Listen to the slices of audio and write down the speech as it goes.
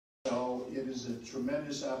is a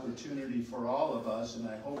tremendous opportunity for all of us, and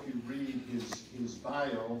I hope you read his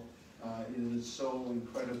bio. It is so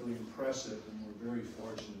incredibly impressive, and we're very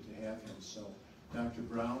fortunate to have him. So, Dr.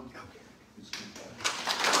 Brown, please come back.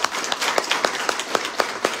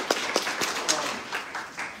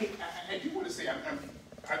 Hey, I do want to say,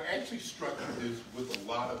 I've actually structured this with a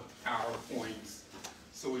lot of PowerPoints,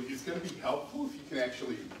 so it's going to be helpful if you can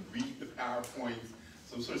actually read the PowerPoints.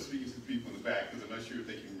 So I'm sort of speaking to the people in the back because I'm not sure if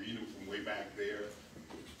they can read them from way back there.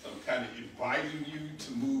 So I'm kind of inviting you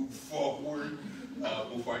to move forward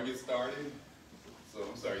before I get started. So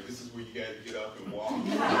I'm sorry, this is where you guys get up and walk.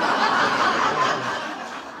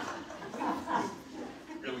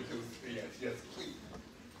 Really, because, yes, please.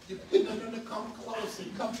 No, come closer,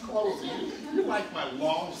 come closer. You're like my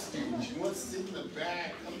law students. You want to sit in the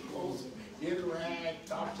back, come closer, interact,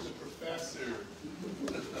 talk to the professor.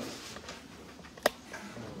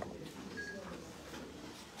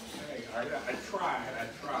 Hey, I tried.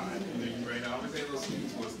 Right? I always say those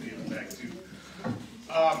students want to stay in the back too.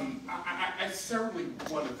 I certainly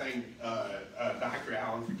want to thank Dr.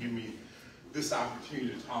 Allen for giving me this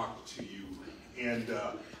opportunity to talk to you, and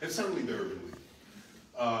certainly the Urban League.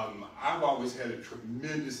 I've always had a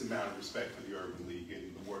tremendous amount of respect for the Urban League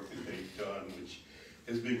and the work that they've done, which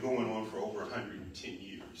has been going on for over 110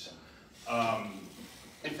 years.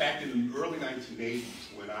 In fact, in the early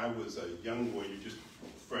 1980s, when I was a young lawyer, just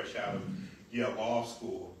fresh out of Yale Law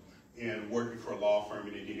School and working for a law firm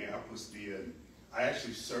in Indianapolis, I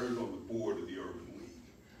actually served on the board of the Urban League.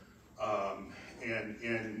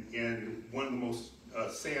 And one of the most,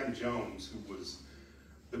 Sam Jones, who was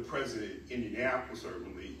the president of Indianapolis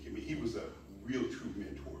Urban League, I mean, he was a real true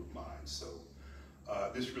mentor of mine. So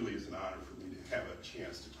this really is an honor for me to have a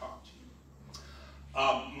chance to talk to you.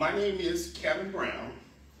 My name is Kevin Brown,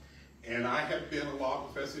 and I have been a law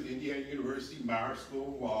professor at Indiana University, Myers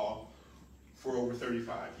School of Law, for over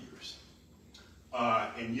 35 years.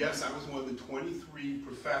 And yes, I was one of the 23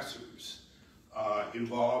 professors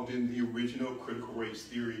involved in the original critical race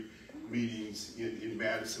theory meetings in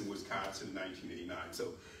Madison, Wisconsin in 1989.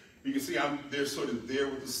 So you can see they're sort of there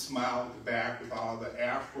with a smile at the back with all the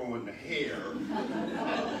afro and the hair.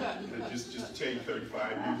 Just to tell you,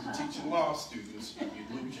 35 years of teaching law students, you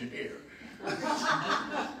lose your hair.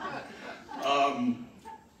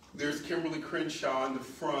 There's Kimberly Crenshaw in the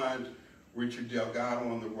front, Richard Delgado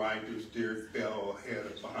on the right, there's Derek Bell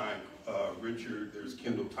head behind Richard, there's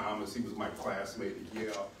Kendall Thomas, he was my classmate at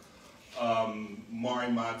Yale. Mari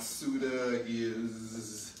Matsuda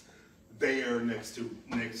is there next to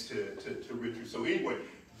Richard. So anyway,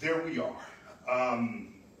 there we are.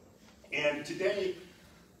 And today,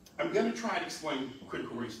 I'm going to try to explain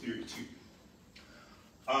critical race theory to you.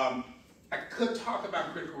 I could talk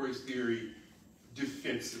about critical race theory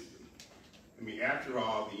defensively. I mean, after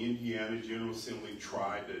all, the Indiana General Assembly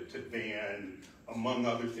tried to ban, among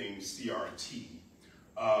other things, CRT.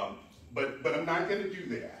 But I'm not going to do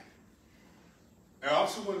that. I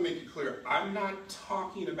also want to make it clear, I'm not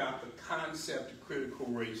talking about the concept of critical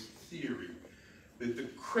race theory that the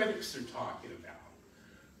critics are talking about,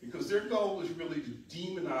 because their goal is really to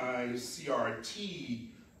demonize CRT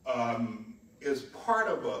as part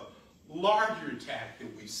of a larger attack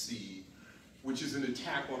that we see, which is an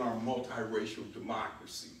attack on our multiracial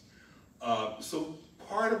democracy. So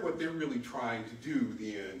part of what they're really trying to do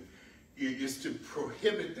then is to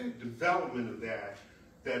prohibit the development of that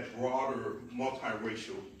broader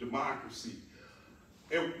multiracial democracy.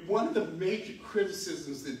 And one of the major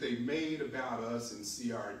criticisms that they made about us in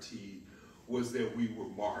CRT was that we were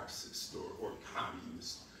Marxist or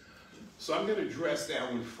communist. So I'm going to address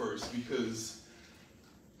that one first, because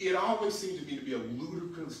it always seemed to me to be a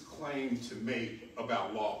ludicrous claim to make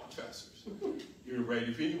about law professors. You know, right?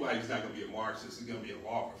 If anybody's not going to be a Marxist, it's going to be a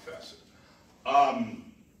law professor.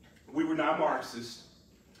 We were not Marxist.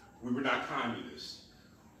 We were not communist.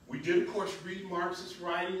 We did, of course, read Marxist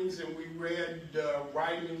writings, and we read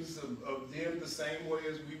writings of them the same way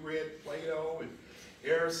as we read Plato and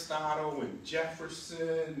Aristotle and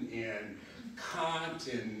Jefferson and Kant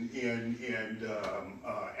and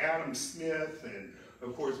Adam Smith, and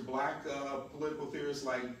of course black political theorists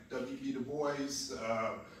like W.B. Du Bois,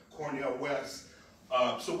 Cornel West.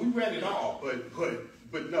 So we read it all,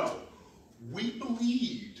 but no, we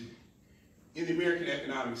believed in the American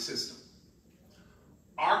economic system.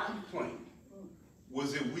 Our complaint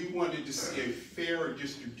was that we wanted to see a fairer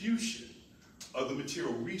distribution of the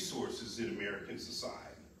material resources in American society.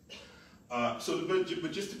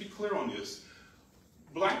 But just to be clear on this,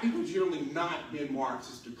 black people generally not been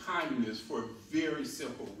Marxist or communist for a very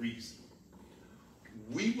simple reason.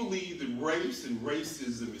 We believe that race and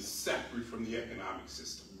racism is separate from the economic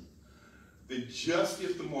system. that just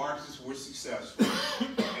if the Marxists were successful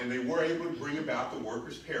and they were able to bring about the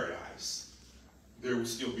workers' paradise, there would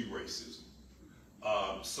still be racism.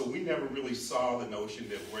 So we never really saw the notion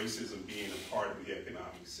that racism being a part of the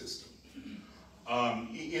economic system.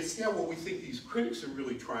 Instead, what we think these critics are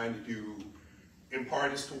really trying to do, in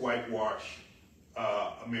part, is to whitewash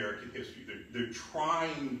American history. They're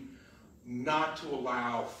trying not to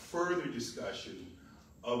allow further discussion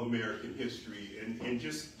of American history and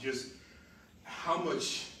just how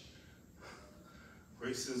much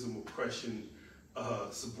racism, oppression,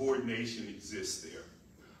 subordination exists there.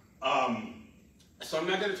 So I'm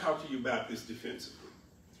not going to talk to you about this defensively.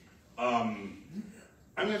 I'm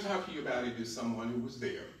going to talk to you about it as someone who was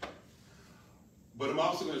there. But I'm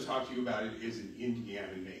also going to talk to you about it as an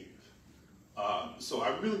Indiana native. So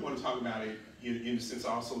I really want to talk about it in the sense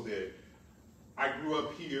also that I grew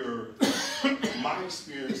up here. My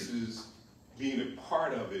experiences being a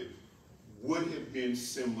part of it would have been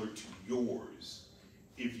similar to yours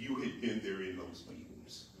if you had been there in those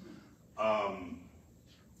meetings.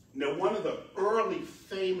 Now, one of the early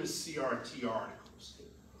famous CRT articles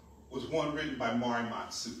was one written by Mari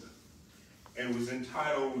Matsuda, and was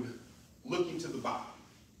entitled, Looking to the Bottom.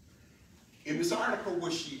 In this article,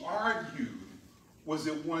 what she argued was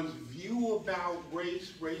that one's view about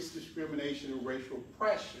race discrimination, and racial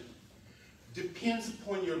oppression depends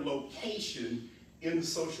upon your location in the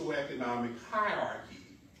socioeconomic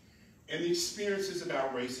hierarchy and the experiences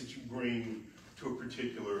about race that you bring to a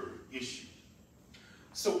particular issue.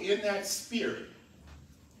 So in that spirit,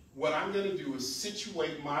 what I'm going to do is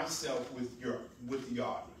situate myself with the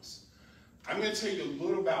audience. I'm going to tell you a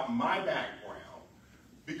little about my background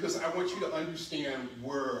because I want you to understand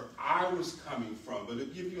where I was coming from, but to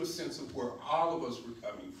give you a sense of where all of us were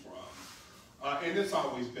coming from. And that's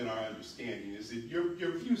always been our understanding, is that your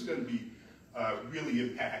view is going to be really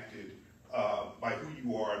impacted by who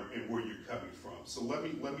you are and where you're coming from. So let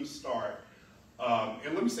me start,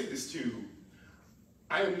 and let me say this too.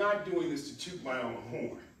 I am not doing this to toot my own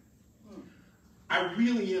horn. I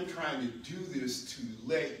really am trying to do this to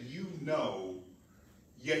let you know,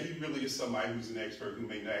 yeah, he really is somebody who's an expert who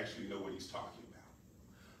may not actually know what he's talking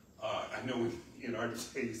about. I know in our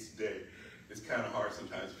days today, it's kind of hard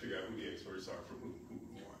sometimes to figure out who the experts are for who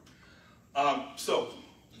are. So,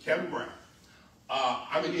 Kevin Brown.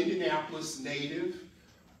 I'm an Indianapolis native.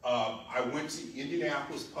 I went to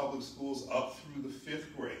Indianapolis public schools up through the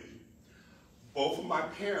 5th grade. Both of my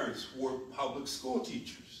parents were public school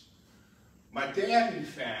teachers. My dad, in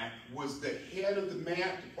fact, was the head of the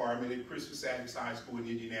math department at Crispus Attucks High School in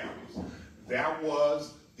Indianapolis. That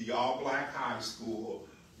was the all-black high school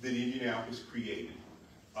that Indianapolis created.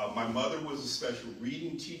 My mother was a special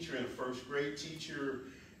reading teacher and a 1st grade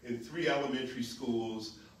teacher in 3 elementary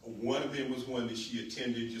schools. One of them was one that she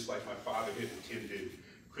attended, just like my father had attended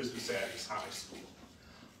Crispus Attucks High School.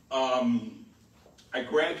 I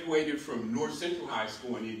graduated from North Central High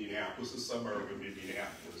School in Indianapolis, a suburb of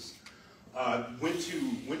Indianapolis. Went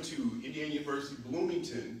to Indiana University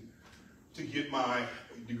Bloomington to get my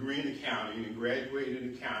degree in accounting and graduated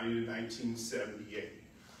in accounting in 1978.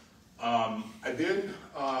 I then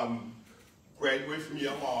graduated from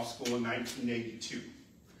Yale Law School in 1982.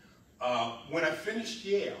 When I finished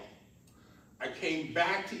Yale, I came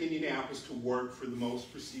back to Indianapolis to work for the most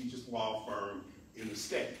prestigious law firm in the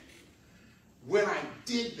state. When I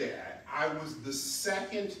did that, I was the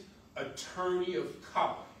 2nd attorney of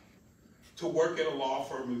color to work at a law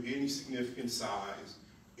firm of any significant size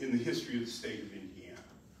in the history of the state of Indiana.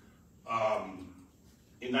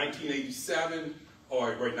 In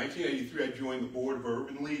 1983, I joined the board of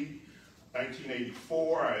Urban League.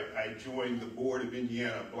 1984, I joined the board of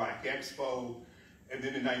Indiana Black Expo. And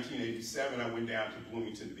then in 1987, I went down to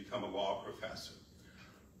Bloomington to become a law professor.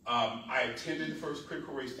 I attended the first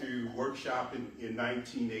critical race theory workshop in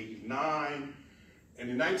 1989. And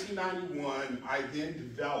in 1991, I then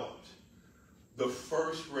developed the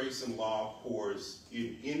first race and law course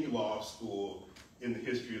in any law school in the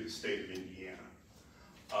history of the state of Indiana.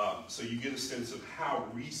 So you get a sense of how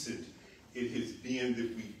recent it has been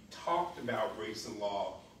that we talked about race and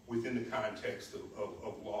law within the context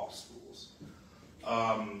of law schools.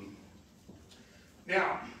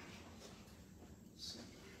 Now,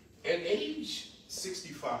 at age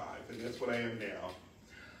 65, and that's what I am now,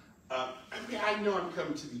 I know I'm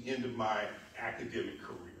coming to the end of my academic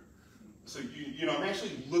career. So, you know, I'm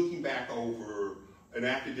actually looking back over an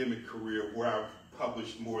academic career where I've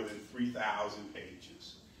published more than 3,000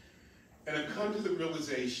 pages. And I've come to the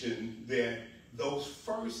realization that those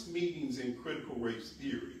first meetings in critical race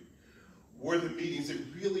theory were the meetings that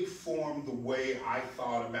really formed the way I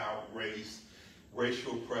thought about race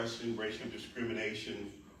racial oppression, racial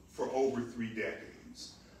discrimination for over 3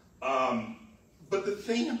 decades. But the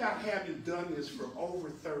thing about having done this for over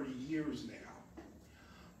 30 years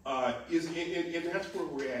now is, and that's where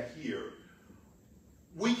we're at here,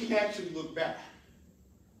 we can actually look back.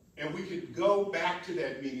 And we could go back to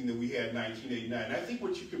that meeting that we had in 1989. And I think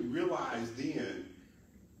what you can realize then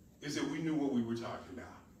is that we knew what we were talking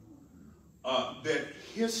about. That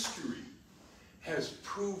history has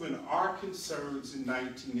proven our concerns in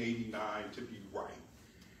 1989 to be right.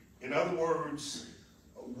 In other words,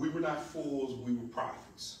 we were not fools, we were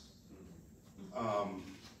prophets. Okay.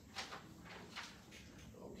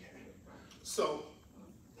 So,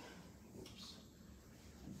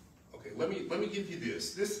 okay, let me give you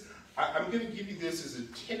this. I'm going to give you this as a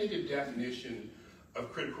tentative definition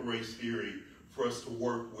of critical race theory for us to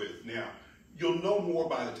work with. Now, you'll know more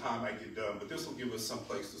by the time I get done, but this will give us some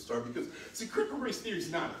place to start because, see, critical race theory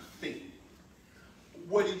is not a thing.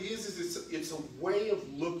 What it is it's a way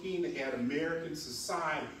of looking at American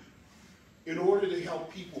society in order to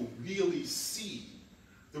help people really see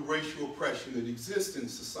the racial oppression that exists in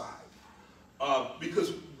society.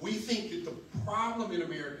 Because we think that the problem in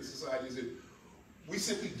American society is that we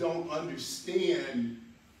simply don't understand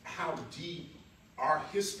how deep our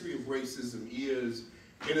history of racism is,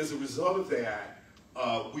 and as a result of that,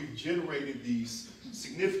 we've generated these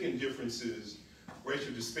significant differences,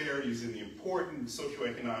 racial disparities in the important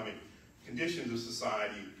socioeconomic conditions of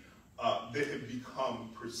society that have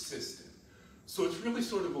become persistent. So it's really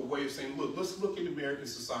sort of a way of saying, look, let's look at American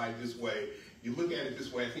society this way. You look at it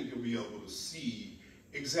this way, I think you'll be able to see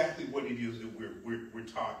exactly what it is that we're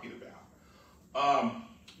talking about.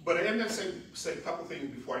 But I am going to say a couple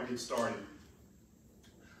things before I get started,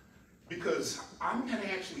 because I'm going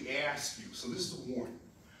to actually ask you, so this is a warning,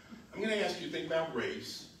 I'm going to ask you to think about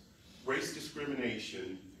race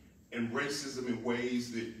discrimination, and racism in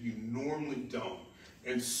ways that you normally don't,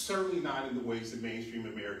 and certainly not in the ways that mainstream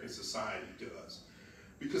American society does.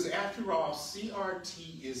 Because after all,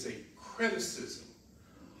 CRT is a criticism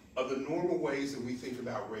of the normal ways that we think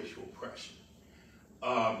about racial oppression.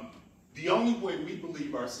 The only way we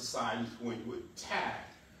believe our society is going to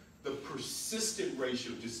attack the persistent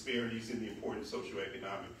racial disparities in the important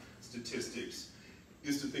socioeconomic statistics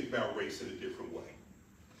is to think about race in a different way.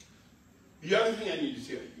 The other thing I need to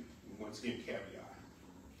tell you, once again, caveat,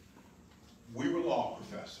 we were law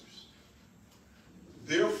professors.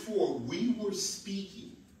 Therefore, we were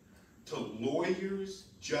speaking to lawyers,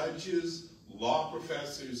 judges, law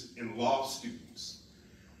professors, and law students.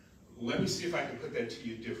 Let me see if I can put that to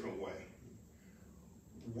you a different way.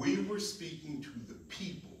 We were speaking to the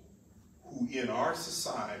people who in our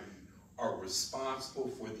society are responsible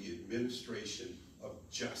for the administration of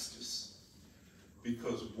justice.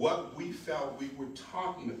 Because what we felt we were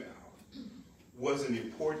talking about was an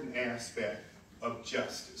important aspect of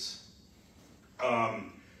justice.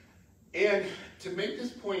 And to make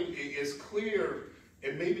this point as clear,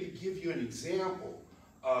 and maybe to give you an example,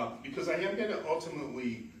 because I am going to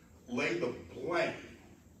ultimately lay the blame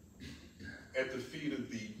at the feet of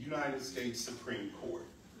the United States Supreme Court.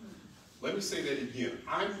 Let me say that again.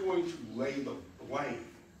 I'm going to lay the blame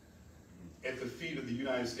at the feet of the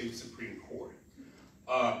United States Supreme Court.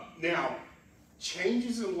 Now,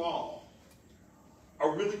 changes in law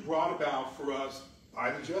are really brought about for us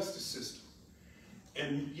by the justice system.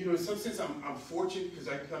 And, you know, in some sense, I'm fortunate because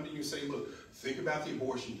I can come to you and say, look, think about the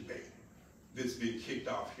abortion debate that's been kicked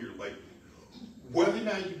off here lately. Whether or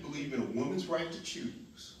not you believe in a woman's right to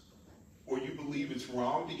choose, or you believe it's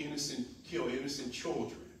wrong to kill innocent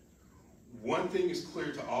children, one thing is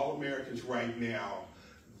clear to all Americans right now,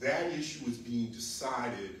 that issue is being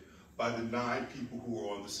decided by the 9 people who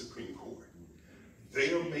are on the Supreme Court.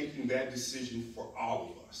 They are making that decision for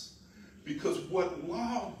all of us. Because what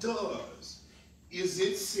law does is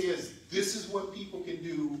it says this is what people can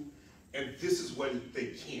do and this is what they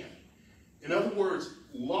can't. In other words,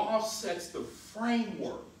 law sets the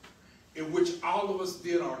framework in which all of us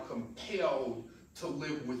then are compelled to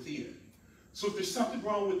live within. So if there's something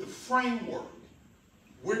wrong with the framework,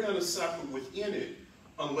 we're going to suffer within it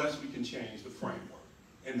unless we can change the framework.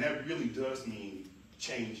 And that really does mean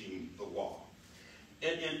changing the law.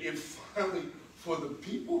 And finally, for the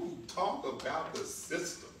people who talk about the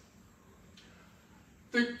system,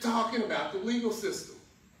 they're talking about the legal system.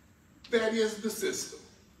 That is the system.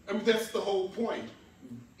 I mean, that's the whole point.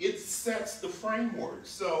 It sets the framework.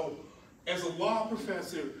 So as a law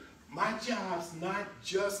professor, my job's not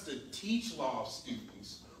just to teach law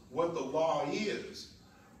students what the law is,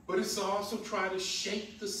 but it's to also try to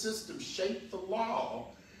shape the system, shape the law,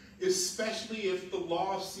 especially if the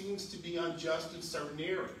law seems to be unjust in certain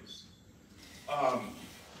areas.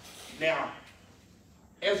 Now,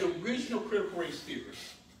 as original critical race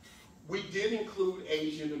theorists, we did include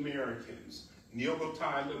Asian Americans, Neil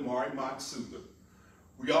Gotanda, Mari Matsuda.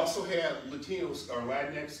 We also had Latinos or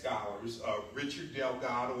Latinx scholars, Richard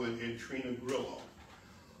Delgado and Trina Grillo.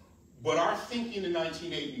 But our thinking in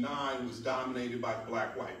 1989 was dominated by the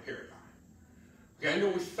black-white paradigm. Okay, I know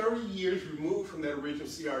we're 30 years removed from that original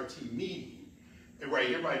CRT meeting, and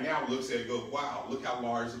everybody now looks at it and goes, wow, look how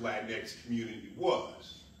large the Latinx community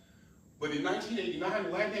was. But in 1989, the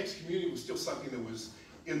Latinx community was still something that was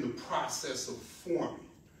in the process of forming.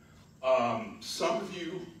 Some of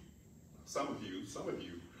you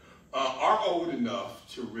are old enough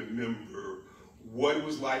to remember what it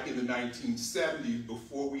was like in the 1970s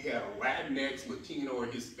before we had a Latinx, Latino, or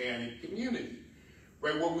Hispanic community.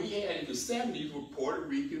 Right, what we had in the 70s were Puerto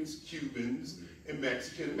Ricans, Cubans, and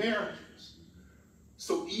Mexican Americans.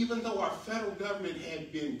 So even though our federal government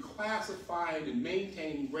had been classifying and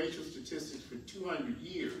maintaining racial statistics for 200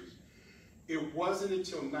 years, it wasn't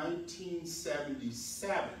until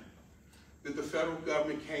 1977 that the federal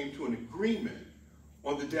government came to an agreement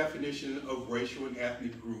on the definition of racial and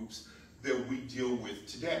ethnic groups that we deal with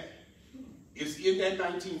today. It's in that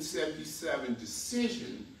 1977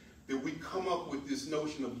 decision that we come up with this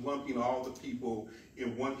notion of lumping all the people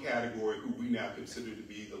in one category who we now consider to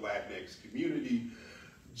be the Latinx community,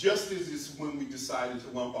 just as it's when we decided to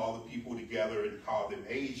lump all the people together and call them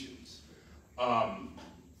Asians.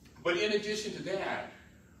 But in addition to that,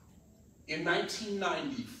 in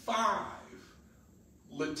 1995,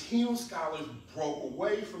 Latino scholars broke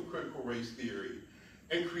away from critical race theory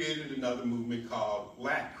and created another movement called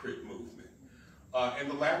Lat-Crit movement. And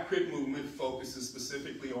the Lat-Crit movement focuses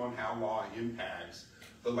specifically on how law impacts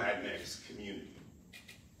the Latinx community.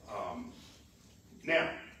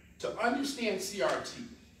 Now, to understand CRT,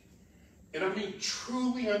 and I mean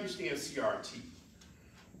truly understand CRT,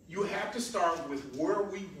 you have to start with where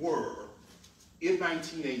we were in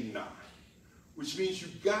 1989, which means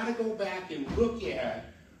you've got to go back and look at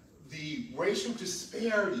the racial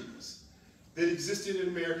disparities that existed in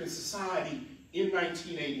American society in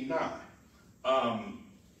 1989.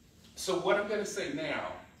 So what I'm going to say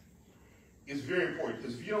now is very important,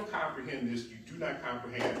 because if you don't comprehend this, you do not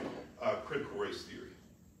comprehend critical race theory.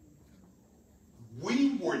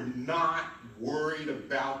 We were not worried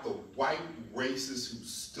about the white racists who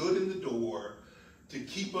stood in the door to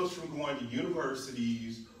keep us from going to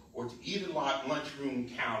universities or to eat at lunchroom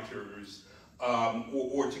counters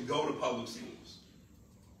or to go to public schools.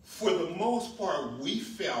 For the most part, we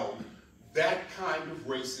felt that kind of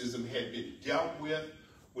racism had been dealt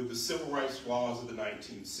with the civil rights laws of the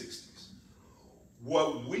 1960s.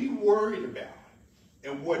 What we worried about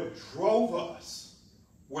and what drove us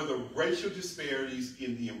were the racial disparities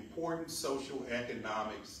in the important social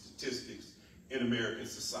economic statistics in American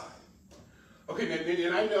society. Okay,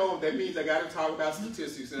 and I know that means I got to talk about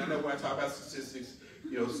statistics, and I know when I talk about statistics,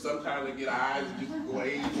 you know, sometimes I get eyes just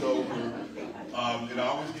glazed over, and I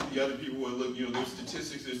always get the other people who look, you know, there's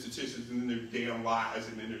statistics, and then there's damn lies,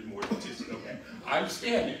 and then there's more statistics. Okay, I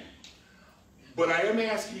understand that. But I am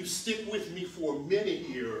asking you, stick with me for a minute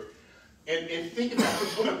here, and think about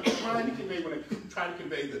what I'm trying to convey when I try to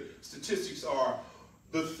convey the statistics are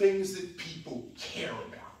the things that people care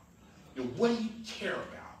about. You know, what do you care about?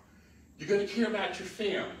 You're going to care about your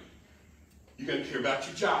family. You're going to care about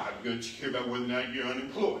your job. You're going to care about whether or not you're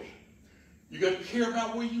unemployed. You're going to care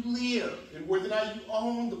about where you live and whether or not you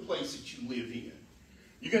own the place that you live in.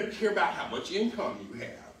 You're going to care about how much income you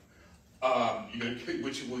have. You're going to care,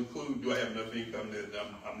 which will include, do I have enough income that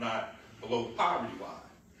I'm not below the poverty line?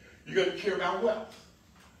 You're going to care about wealth,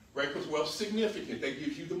 right? Because wealth's significant. That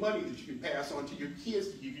gives you the money that you can pass on to your kids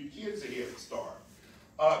to give your kids a head start.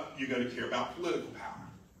 You're going to care about political power.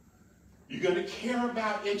 You're going to care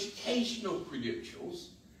about educational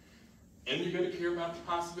credentials, and you're going to care about the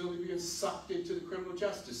possibility of being sucked into the criminal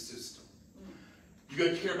justice system. You're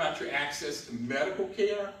going to care about your access to medical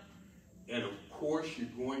care, and of course,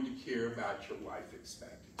 you're going to care about your life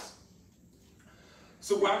expectancy.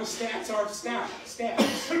 So while the stats are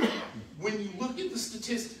stats, when you look at the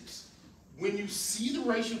statistics, when you see the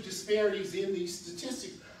racial disparities in these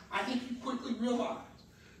statistics, I think you quickly realize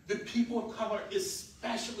that people of color,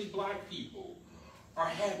 especially black people, are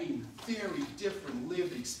having very different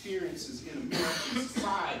lived experiences in American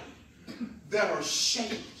society that are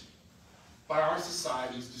shaped by our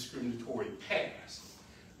society's discriminatory past.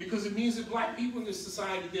 Because it means that black people in this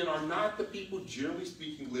society then are not the people, generally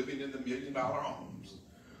speaking, living in the million-dollar homes.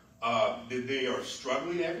 That they are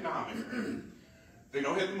struggling economically. They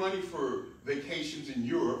don't have the money for vacations in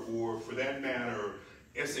Europe or, for that matter,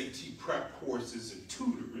 SAT prep courses and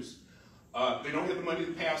tutors. They don't have the money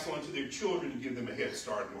to pass on to their children to give them a head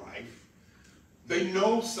start in life. They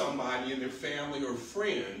know somebody in their family or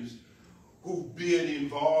friends who've been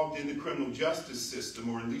involved in the criminal justice system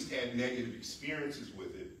or at least had negative experiences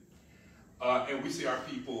with it. And we see our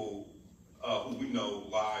people who we know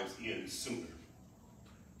lives end sooner.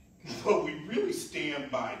 But we really stand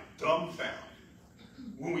by dumbfounded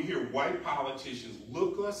when we hear white politicians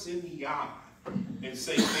look us in the eye and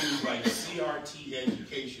say things like CRT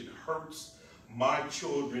education hurts my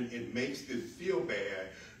children and makes them feel bad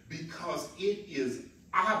because it is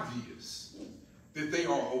obvious that they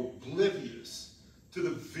are oblivious to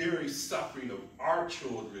the very suffering of our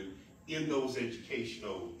children in those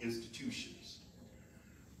educational institutions.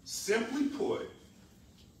 Simply put,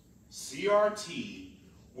 CRT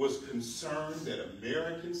was concerned that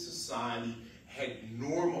American society had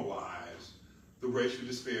normalized the racial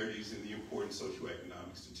disparities in the important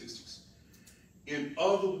socioeconomic statistics. In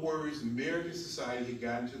other words, American society had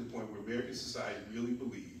gotten to the point where American society really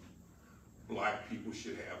believed black people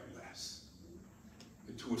should have less.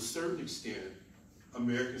 And to a certain extent,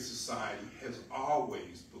 American society has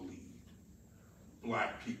always believed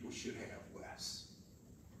black people should have less.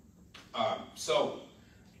 So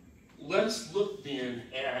let us look then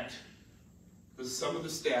at some of the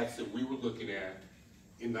stats that we were looking at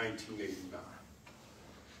in 1989.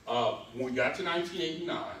 When we got to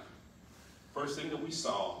 1989, first thing that we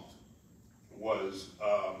saw was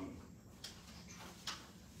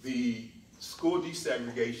the school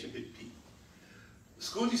desegregation had peaked.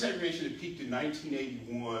 School desegregation had peaked in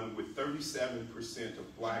 1981 with 37%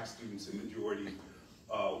 of black students in majority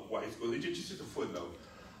white schools. Just a footnote.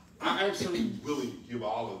 I am certainly willing to give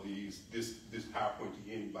all of this PowerPoint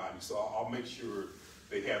to anybody, so I'll make sure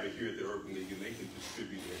they have it here at the Urban League and they can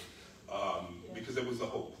distribute it, because that was the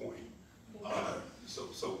whole point.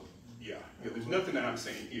 Yeah, there's nothing that I'm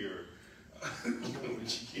saying here. You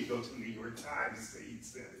can't go to the New York Times and say he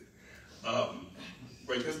said it.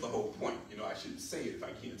 Right, that's the whole point. I shouldn't say it if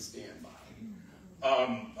I can't stand by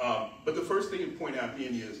it. But the first thing to point out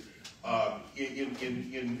then is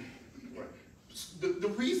the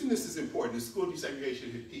reason this is important, the school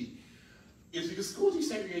desegregation had peaked, is because school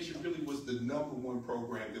desegregation really was the #1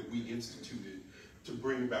 program that we instituted to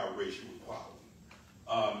bring about racial equality.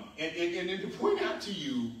 And to point out to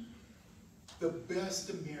you, the best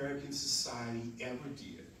American society ever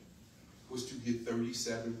did was to get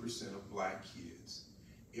 37% of black kids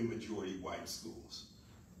in majority white schools.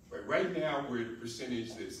 Right now, we're at a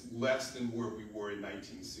percentage that's less than where we were in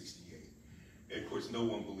 1968. And of course, no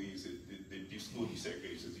one believes that school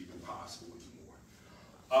desegregation is even possible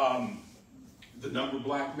anymore. The number of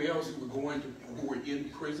black males who were in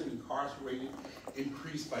prison, incarcerated,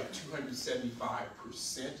 increased by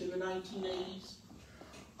 275% in the 1980s.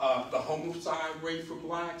 The homicide rate for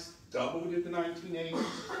blacks doubled in the 1980s.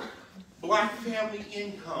 Black family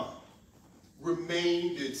income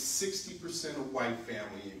remained at 60% of white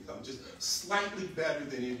family income, just slightly better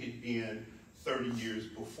than it had been 30 years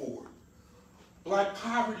before. Black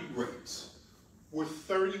poverty rates were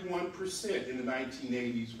 31% in the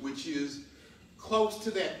 1980s, which is close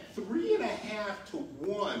to that 3.5 to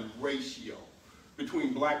 1 ratio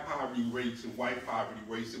between black poverty rates and white poverty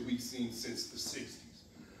rates that we've seen since the 60s.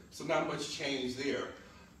 So not much change there.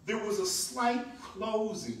 There was a slight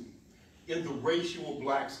closing in the ratio of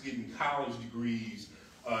blacks getting college degrees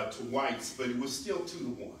to whites, but it was still 2 to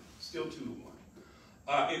 1, still 2 to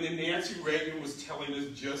 1. And then Nancy Reagan was telling us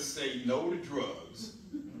just say no to drugs.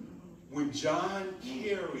 When John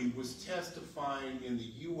Kerry was testifying in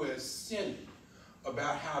the U.S. Senate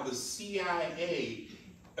about how the CIA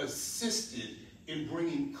assisted in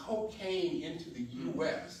bringing cocaine into the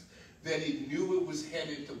U.S., that it knew it was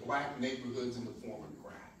headed to black neighborhoods in the form of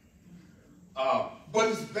crack. But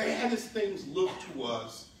as bad as things looked to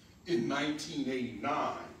us in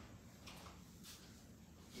 1989,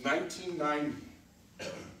 1990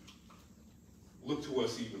 looked to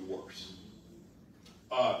us even worse.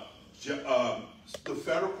 The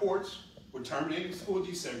federal courts were terminating school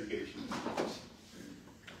desegregation.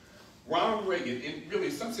 Ronald Reagan, and really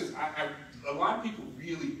in some sense, a lot of people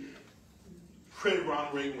really credit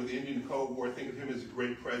Ronald Reagan with ending the Cold War, think of him as a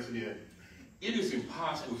great president. It is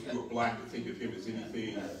impossible if you were black to think of him as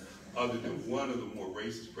anything other than one of the more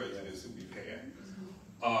racist presidents that we've had.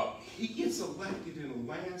 He gets elected in a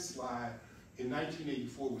landslide in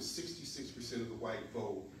 1984 with 66% of the white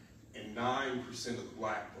vote and 9% of the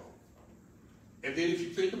black vote. And then if you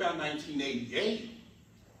think about 1988,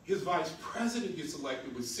 his vice president gets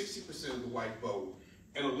elected with 60% of the white vote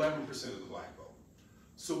and 11% of the black vote.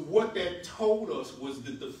 So what that told us was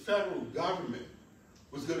that the federal government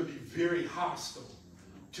was going to be very hostile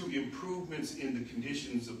to improvements in the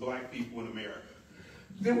conditions of black people in America.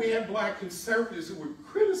 Then we had black conservatives who were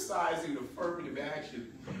criticizing affirmative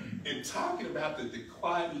action and talking about the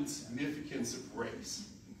declining significance of race.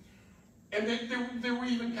 And there were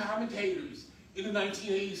even commentators in the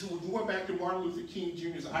 1980s who were going back to Martin Luther King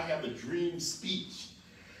Jr.'s "I Have a Dream" speech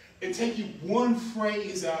and taking one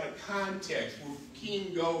phrase out of context where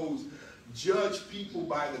King goes, "Judge people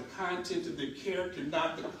by the content of their character,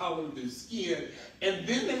 not the color of their skin." And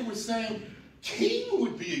then they were saying King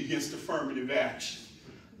would be against affirmative action.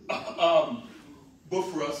 But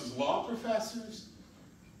for us as law professors,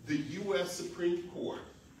 the U.S. Supreme Court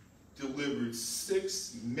delivered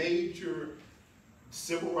 6 major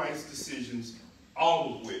civil rights decisions,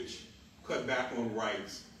 all of which cut back on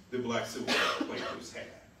rights that black civil rights plaintiffs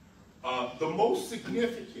had. The most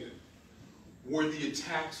significant were the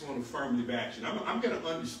attacks on affirmative action. I'm going to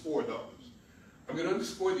underscore those. I'm going to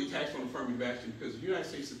underscore the attacks on affirmative action because the United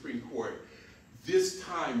States Supreme Court, this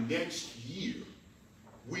time next year,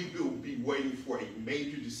 we will be waiting for a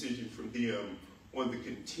major decision from them on the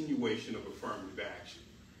continuation of affirmative action.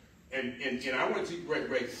 And I want to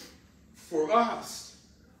right, for us,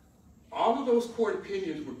 all of those court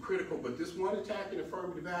opinions were critical, but this one attack in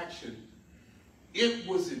affirmative action, it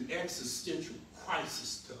was an existential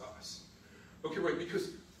crisis to us. Okay, right,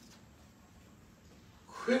 because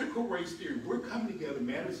critical race theory, we're coming together,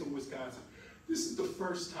 Madison, Wisconsin. This is the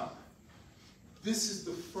first time. This is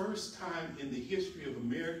the first time in the history of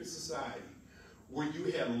American society where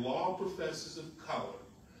you had law professors of color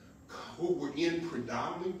who were in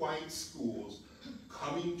predominantly white schools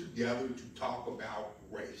coming together to talk about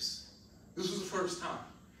race. This was the first time.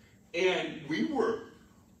 And we were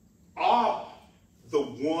all the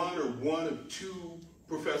one of two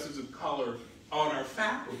professors of color on our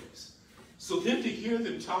faculties. So then to hear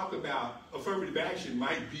them talk about affirmative action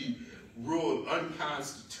might be ruled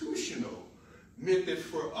unconstitutional meant that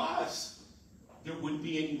for us, there wouldn't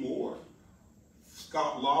be any more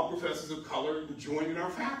law professors of color joining our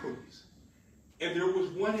faculties. And there was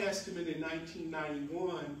one estimate in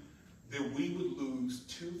 1991 that we would lose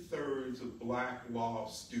 2/3 of black law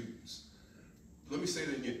students. Let me say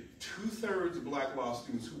that again. 2/3 of black law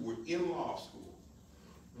students who were in law school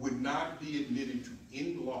would not be admitted to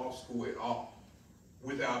any law school at all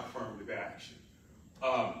without affirmative action.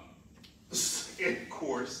 And of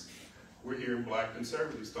course, we're hearing black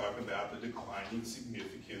conservatives talking about the declining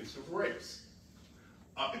significance of race.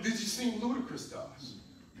 It just seemed ludicrous to us.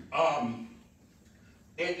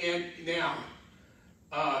 And now,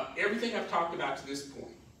 everything I've talked about to this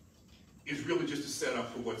point is really just a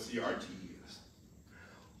setup for what CRT is.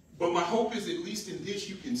 But my hope is, at least in this,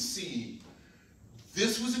 you can see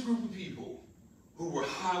this was a group of people who were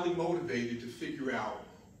highly motivated to figure out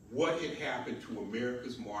what had happened to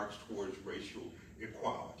America's march towards racial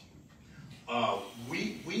equality.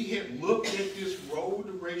 We had looked at this road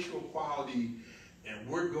to racial equality, and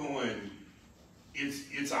we're going,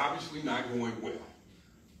 it's obviously not going well.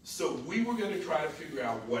 So we were going to try to figure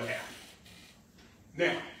out what happened.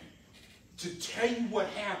 Now, to tell you what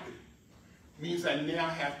happened means I now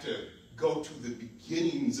have to go to the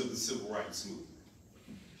beginnings of the civil rights movement.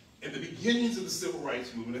 And the beginnings of the civil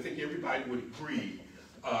rights movement, I think everybody would agree,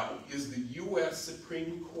 is the U.S.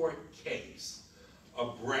 Supreme Court case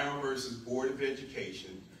of Brown versus Board of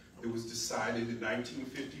Education that was decided in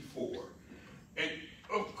 1954. And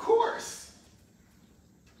of course,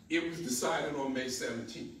 it was decided on May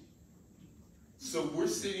 17th. So we're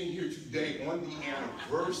sitting here today on the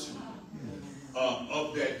anniversary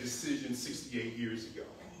of that decision 68 years ago.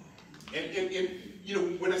 And you know,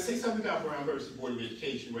 when I say something about Brown versus Board of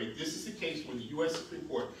Education, right, this is the case where the U.S. Supreme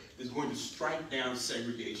Court is going to strike down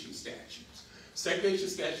segregation statutes. Segregation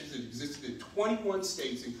statutes that existed in 21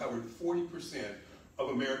 states and covered 40% of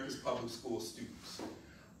America's public school students.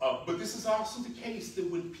 But this is also the case that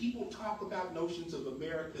when people talk about notions of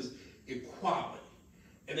America's equality,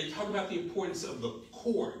 and they talk about the importance of the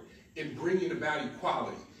court in bringing about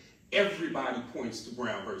equality, everybody points to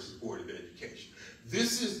Brown versus Board of Education.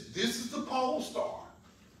 This is the pole star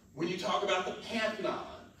when you talk about the pantheon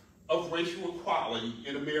of racial equality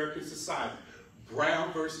in American society.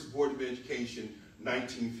 Brown versus Board of Education,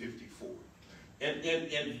 1954.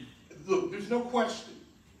 And look, there's no question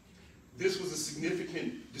this was a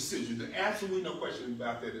significant decision. There's absolutely no question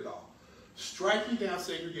about that at all. Striking down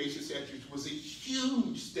segregation statutes was a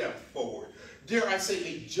huge step forward. Dare I say,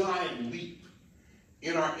 a giant leap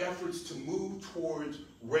in our efforts to move towards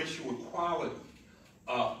racial equality.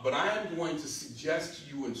 But I am going to suggest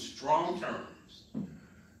to you in strong terms,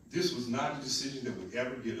 this was not a decision that would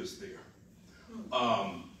ever get us there.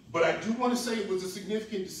 But I do want to say it was a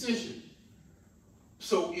significant decision.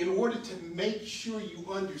 So in order to make sure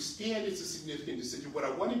you understand it's a significant decision, what I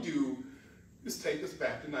want to do is take us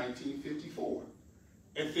back to 1954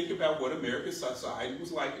 and think about what American society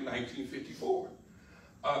was like in 1954.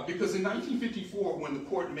 Because in 1954, when the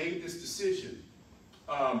court made this decision,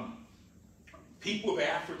 people of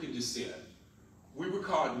African descent, we were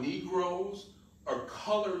called Negroes or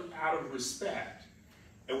colored out of respect,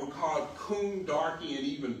 and were called coon, darky, and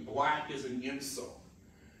even black as an insult.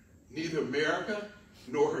 Neither America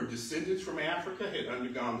nor her descendants from Africa had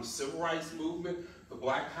undergone the civil rights movement, the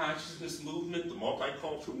black consciousness movement, the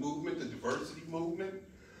multicultural movement, the diversity movement.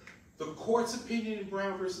 The court's opinion in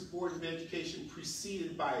Brown versus Board of Education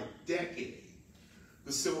preceded by a decade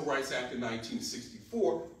the Civil Rights Act of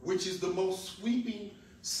 1964, which is the most sweeping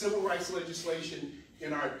civil rights legislation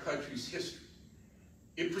in our country's history.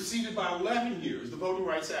 It preceded by 11 years the Voting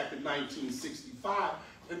Rights Act of 1965,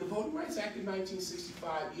 and the Voting Rights Act of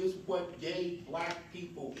 1965 is what gave black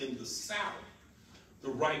people in the South the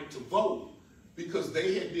right to vote, because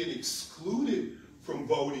they had been excluded from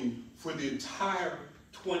voting for the entire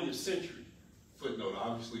 20th century. Footnote,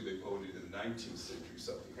 obviously they voted in the 19th century,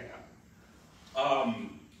 something happened.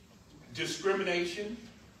 Discrimination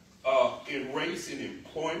in race in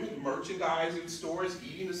employment, merchandising stores,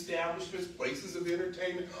 eating establishments, places of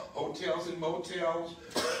entertainment, hotels and motels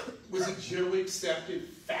was a generally accepted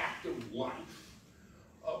fact of life.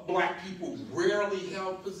 Black people rarely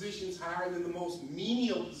held positions higher than the most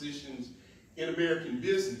menial positions in American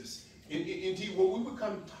business. Indeed, what we would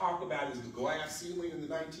come to talk about is the glass ceiling in the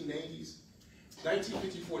 1980s.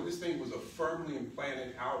 1954, this thing was a firmly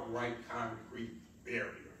implanted outright concrete barrier.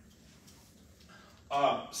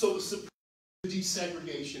 So the Supreme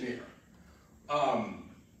desegregation era,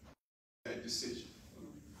 that decision.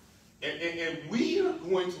 And we are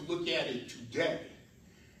going to look at it today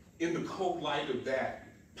in the cold light of that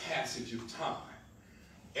passage of time.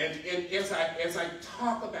 And as I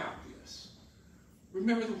talk about this,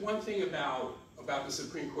 remember the one thing about the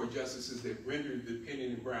Supreme Court justices that rendered the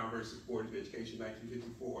opinion in Brown versus Board of Education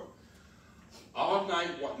 1954, all 9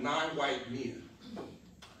 white men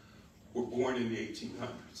were born in the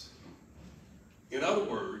 1800s. In other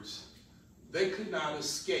words, they could not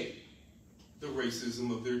escape the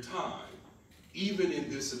racism of their time, even in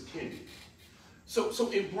this opinion.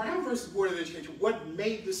 So in Brown versus Board of Education, what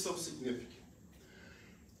made this so significant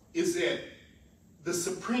is that the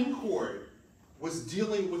Supreme Court was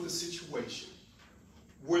dealing with a situation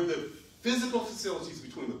where the physical facilities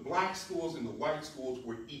between the black schools and the white schools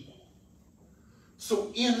were equal.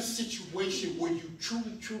 So in a situation where you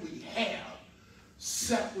truly have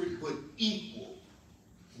separate but equal,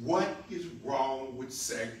 what is wrong with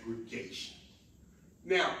segregation?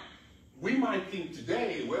 Now, we might think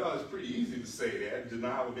today, well, it's pretty easy to say that,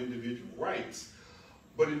 denial of individual rights.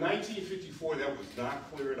 But in 1954, that was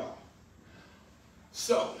not clear at all.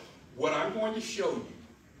 So, what I'm going to show you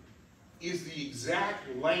is the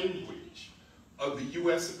exact language of the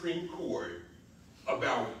U.S. Supreme Court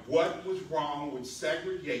about what was wrong with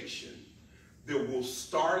segregation that will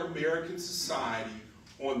start American society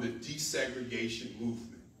on the desegregation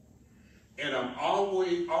movement. And I'm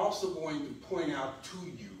also going to point out to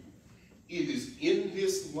you, it is in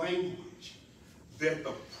this language that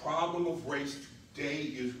the problem of race today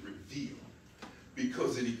is revealed,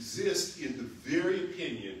 because it exists in the very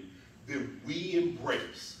opinion that we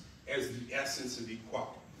embrace as the essence of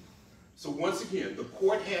equality. So once again, the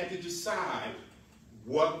court had to decide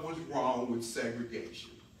what was wrong with segregation.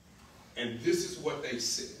 And this is what they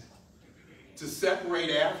said. To separate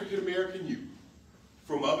African American youth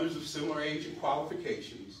from others of similar age and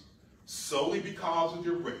qualifications solely because of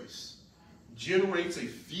their race generates a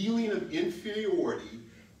feeling of inferiority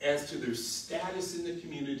as to their status in the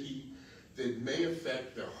community that may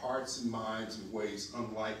affect their hearts and minds in ways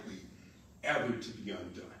unlikely ever to be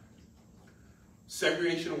undone.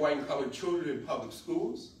 Segregation of white and colored children in public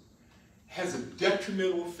schools has a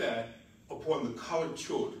detrimental effect upon the colored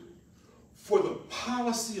children, for the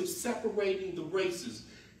policy of separating the races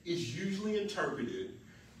is usually interpreted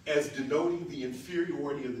as denoting the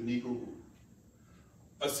inferiority of the Negro group.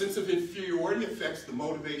 A sense of inferiority affects the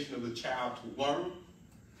motivation of the child to learn.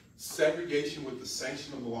 Segregation with the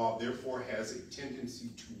sanction of the law therefore has a tendency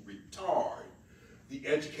to retard the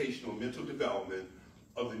educational mental development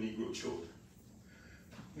of the Negro children.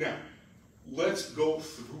 Now, let's go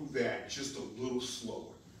through that just a little slower.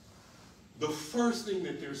 The first thing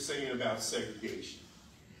that they're saying about segregation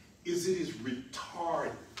is it is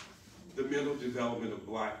retarding the mental development of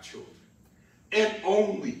black children, and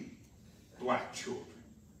only black children.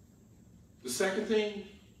 The second thing,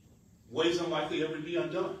 ways unlikely ever to be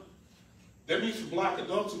undone. That means for black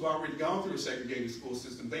adults who've already gone through a segregated school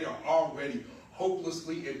system, they are already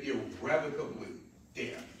hopelessly and irrevocably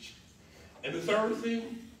damaged. And the third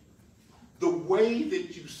thing, the way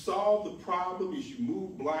that you solve the problem is you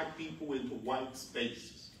move black people into white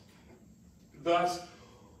spaces. Thus,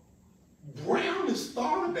 Brown is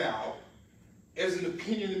thought about as an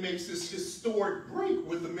opinion that makes this historic break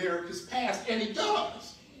with America's past, and it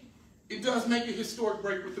does. It does make a historic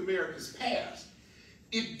break with America's past.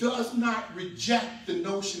 It does not reject the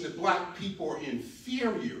notion that black people are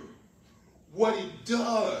inferior. What it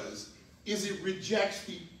does is it rejects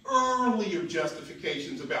the earlier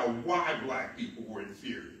justifications about why black people were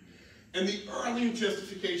inferior. And the earlier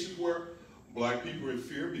justifications were black people were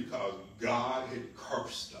inferior because God had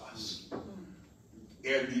cursed us.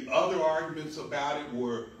 And the other arguments about it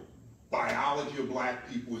were biology of black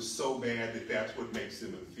people is so bad that that's what makes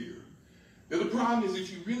them inferior. Now the problem is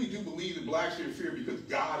if you really do believe that blacks are inferior because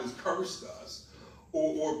God has cursed us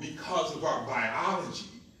or because of our biology,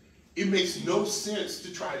 it makes no sense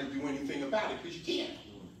to try to do anything about it because you can't.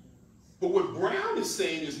 But what Brown is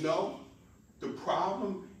saying is no, the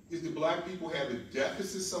problem is that black people have a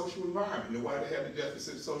deficit social environment. You know why they have a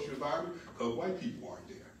deficit social environment? Because white people aren't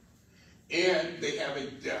there. And they have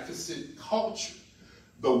a deficit culture.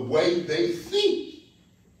 The way they think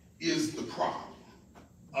is the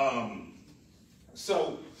problem.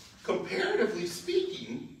 So comparatively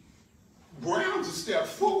speaking, Brown's a step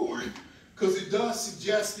forward because it does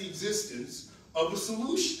suggest the existence of a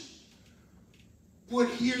solution. But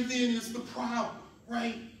here then is the problem,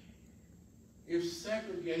 right? If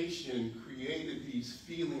segregation created these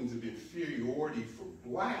feelings of inferiority for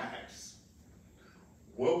blacks,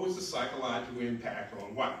 what was the psychological impact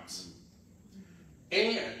on whites?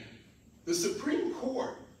 And the Supreme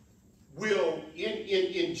Court will,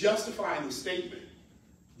 in justifying the statement,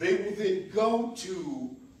 they will then go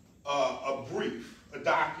to a brief, a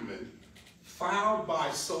document, filed by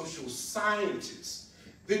social scientists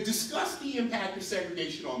that discuss the impact of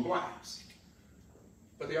segregation on blacks.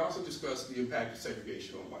 But they also discuss the impact of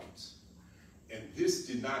segregation on whites. And this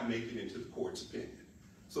did not make it into the court's opinion.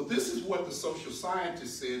 So this is what the social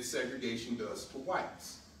scientists said segregation does to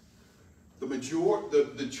whites. The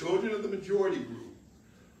children of the majority group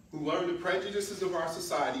who learn the prejudices of our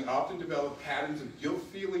society often develop patterns of guilt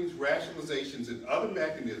feelings, rationalizations, and other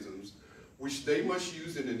mechanisms which they must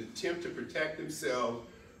use in an attempt to protect themselves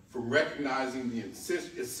from recognizing the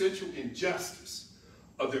essential injustice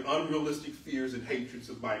of their unrealistic fears and hatreds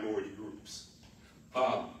of minority groups.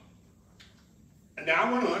 Now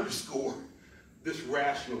I want to underscore this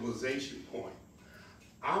rationalization point.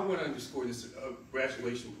 I want to underscore this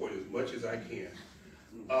rationalization point as much as I can.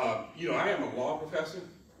 You know, I am a law professor,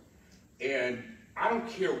 and I don't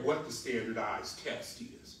care what the standardized test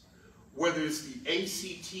is. Whether it's the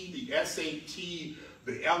ACT, the SAT,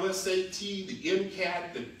 the LSAT, the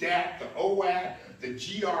MCAT, the DAT, the OAT, the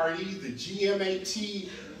GRE, the GMAT,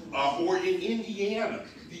 or in Indiana,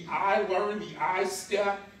 the I-Learn, the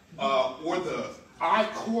I-Step, or the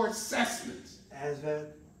I-Core assessments. ASVAB.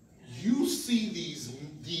 You see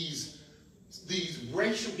these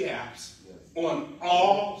racial gaps on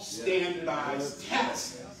all standardized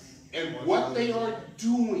tests. And what they are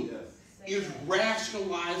doing is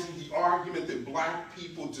rationalizing the argument that black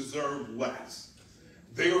people deserve less.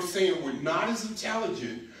 They are saying we're not as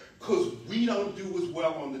intelligent because we don't do as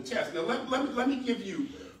well on the test. Now let me give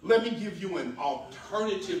you an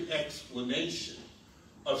alternative explanation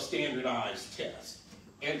of standardized tests.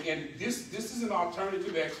 And this is an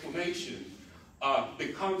alternative explanation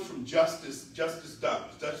that comes from Justice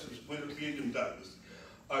William Douglas.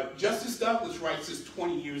 Justice Douglas writes this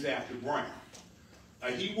 20 years after Brown.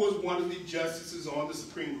 He was one of the justices on the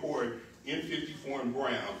Supreme Court in 54 in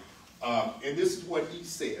Brown. And this is what he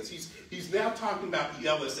says. He's now talking about the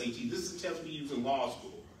LSAT. This is a test we use in law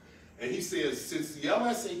school. And he says, since the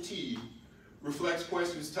LSAT reflects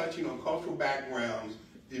questions touching on cultural backgrounds,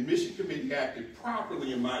 the admission committee acted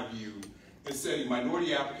properly, in my view, in setting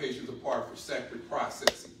minority applications apart for sector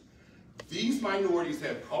processing. These minorities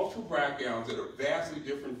have cultural backgrounds that are vastly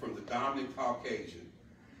different from the dominant Caucasian.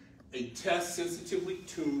 A test sensitively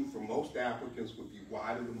tuned for most applicants would be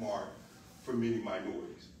wide of the mark for many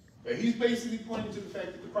minorities. But he's basically pointing to the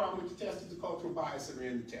fact that the problem with the test is the cultural bias that are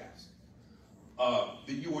in the test.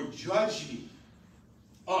 That you are judging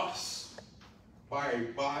us by a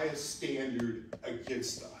biased standard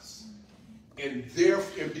against us. And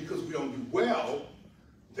therefore, and because we don't do well,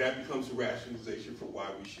 that becomes a rationalization for why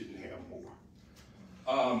we shouldn't have more.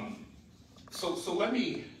 So let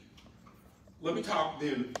me talk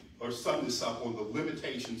then, or sum this up on the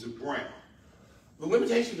limitations of Brown. The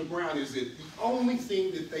limitation to Brown is that the only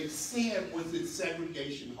thing that they said was that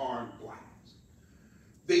segregation harmed blacks.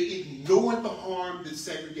 They ignored the harm that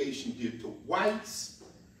segregation did to whites,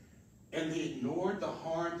 and they ignored the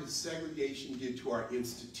harm that segregation did to our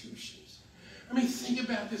institutions. I mean, think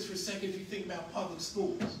about this for a second if you think about public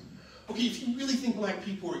schools. Okay, if you really think black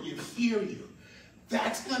people are inferior,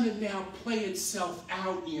 that's going to now play itself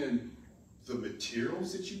out in the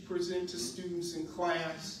materials that you present to students in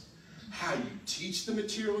class, how you teach the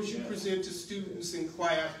materials you present to students in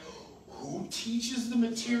class, who teaches the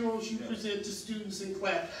materials you present to students in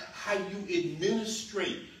class, how you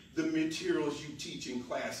administrate the materials you teach in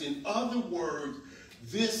class. In other words,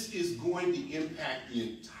 this is going to impact the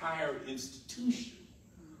entire institution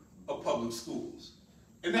of public schools.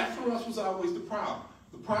 And that for us was always the problem.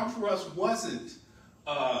 The problem for us wasn't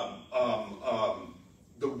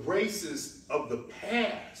the racists of the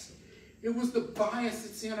past. It was the bias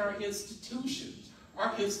that's in our institutions,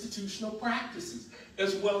 our institutional practices,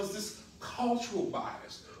 as well as this cultural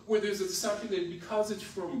bias, where there's something that because it's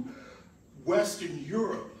from Western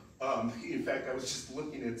Europe, in fact, I was just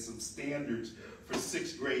looking at some standards for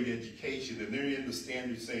 6th grade education, and they're in the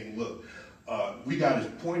standards saying, look, we got to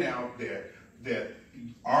point out that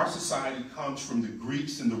our society comes from the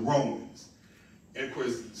Greeks and the Romans. And of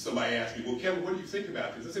course, somebody asked me, well, Kevin, what do you think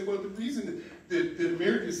about this? I said, well, the reason that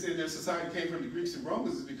Americans said their society came from the Greeks and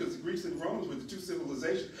Romans is because the Greeks and Romans were the two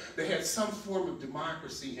civilizations that had some form of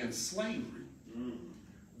democracy and slavery.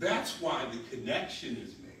 That's why the connection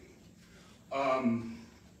is made.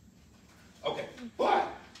 Okay, but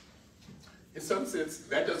in some sense,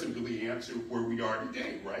 that doesn't really answer where we are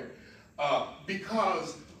today, right?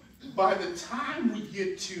 Because by the time we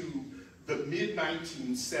get to the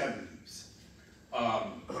mid-1970s,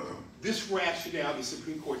 this rationale, the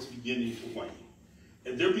Supreme Court's beginning to wane.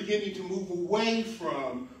 And they're beginning to move away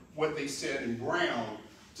from what they said in Brown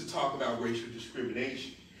to talk about racial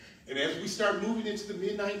discrimination. And as we start moving into the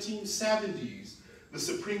mid-1970s, the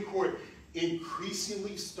Supreme Court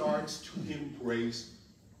increasingly starts to embrace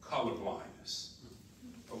colorblindness,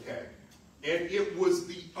 okay? And it was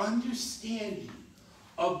the understanding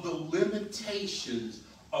of the limitations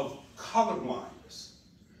of colorblindness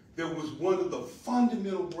that was one of the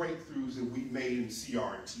fundamental breakthroughs that we made in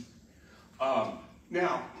CRT.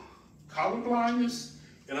 Now, colorblindness,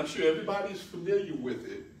 and I'm sure everybody's familiar with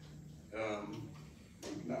it,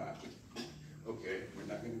 maybe not. Okay, we're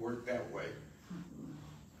not going to work that way.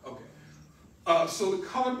 Okay. So the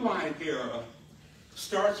colorblind era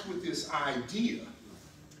starts with this idea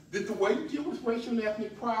that the way to deal with racial and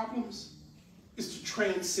ethnic problems is to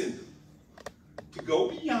transcend them, to go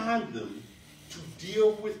beyond them, to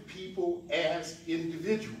deal with people as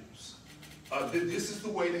individuals. That this is the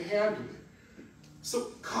way to handle it.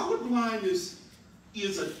 So colorblindness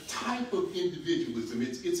is a type of individualism.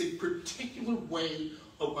 It's a particular way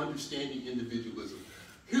of understanding individualism.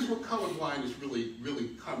 Here's what colorblindness really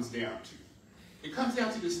comes down to. It comes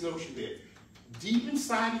down to this notion that deep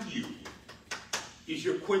inside of you is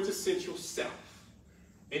your quintessential self.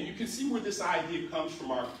 And you can see where this idea comes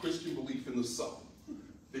from our Christian belief in the soul.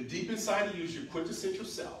 The deep inside of you is your quintessential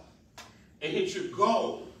self. And hence your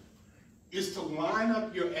goal is to line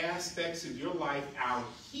up your aspects of your life out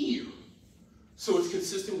here so it's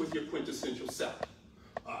consistent with your quintessential self.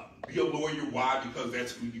 Be a lawyer, why? Because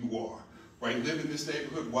that's who you are. Right? Live in this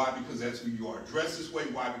neighborhood, why? Because that's who you are. Dress this way,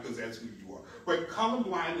 why? Because that's who you are. Right?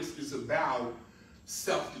 Colorblindness is about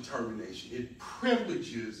self-determination. It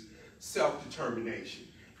privileges self-determination.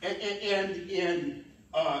 And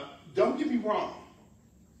don't get me wrong,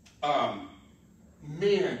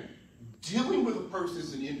 man, dealing with a person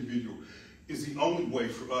as an individual is the only way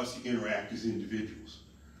for us to interact as individuals.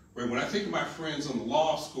 Right? When I think of my friends on the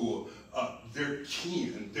law school, they're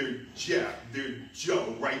Ken, they're Jeff, they're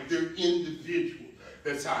Joe, right? They're individual.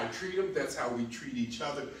 That's how I treat them, that's how we treat each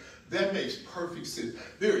other. That makes perfect sense.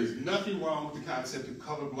 There is nothing wrong with the concept of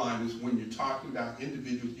colorblindness when you're talking about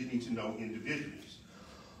individuals getting to know individuals.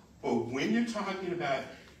 But when you're talking about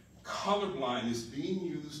colorblindness being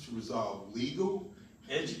used to resolve legal,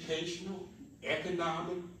 educational,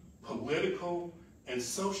 economic, political, and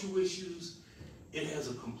social issues, it has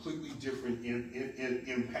a completely different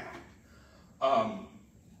impact.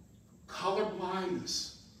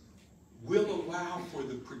 Colorblindness will allow for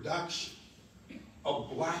the production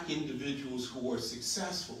of black individuals who are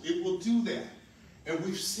successful. It will do that. And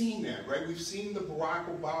we've seen that, right? We've seen the Barack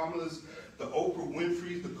Obamas, the Oprah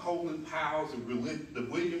Winfreys, the Colin Powells, the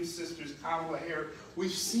Williams sisters, Kamala Harris.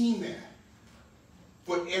 We've seen that.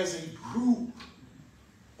 But as a group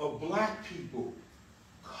of black people,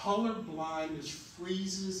 colorblindness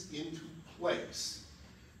freezes into place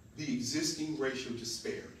the existing racial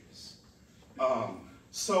disparities.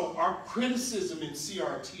 So our criticism in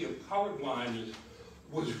CRT of colorblindness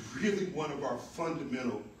was really one of our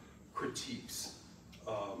fundamental critiques.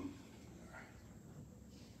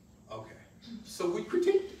 Okay, so we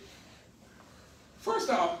critiqued it. First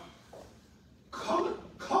off, color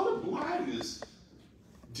blindness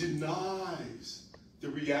denies the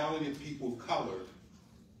reality of people of color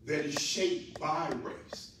that is shaped by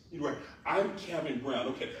race. You know, I'm Kevin Brown.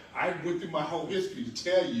 Okay, I went through my whole history to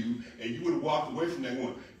tell you, and you would have walked away from that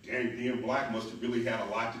going, dang, being black must have really had a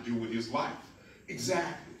lot to do with his life.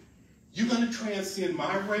 Exactly. You're going to transcend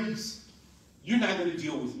my race, you're not going to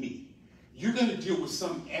deal with me. You're going to deal with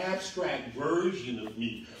some abstract version of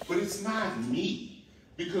me, but it's not me,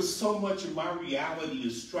 because so much of my reality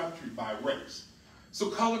is structured by race. So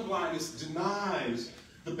colorblindness denies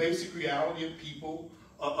the basic reality of people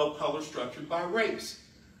of color structured by race.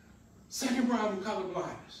 Second problem with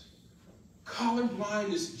colorblindness.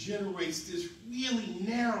 Colorblindness generates this really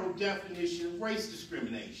narrow definition of race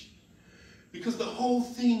discrimination, because the whole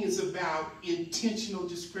thing is about intentional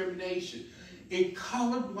discrimination. In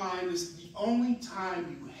colorblindness, the only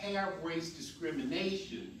time you have race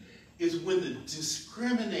discrimination is when the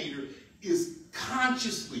discriminator is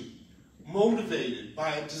consciously motivated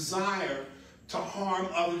by a desire to harm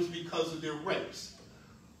others because of their race.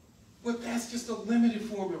 But that's just a limited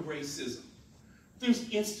form of racism. There's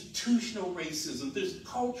institutional racism, there's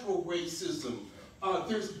cultural racism,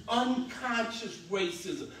 there's unconscious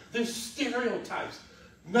racism, there's stereotypes.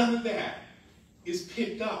 None of that is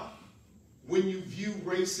picked up when you view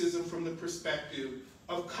racism from the perspective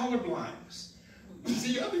of colorblindness.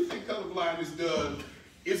 The other thing colorblindness does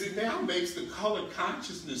is it now makes the color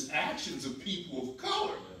consciousness actions of people of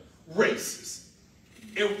color racist.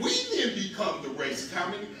 And we then become the racist. How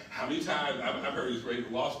many times, I've heard this raised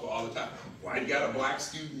in law school all the time, why you got a black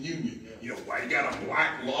student union? You know, why you got a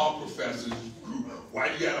black law professors group?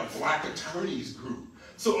 Why you got a black attorneys group?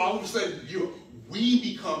 So all of a sudden, we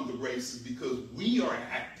become the racist because we are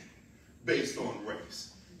acting based on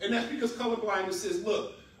race. And that's because colorblindness says,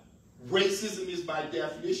 look, racism is by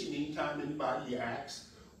definition anytime anybody acts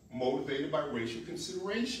motivated by racial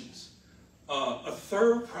considerations. A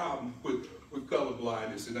third problem with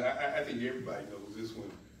colorblindness, and I think everybody knows this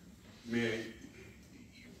one, man,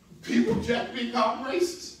 people object to being called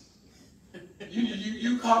racist.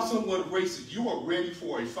 You call someone racist, you are ready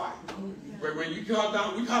for a fight. Right? When we call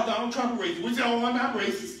Donald Trump racist, we say, oh, I'm not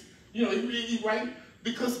racist. You know, right?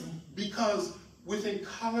 Because within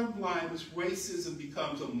colorblindness, racism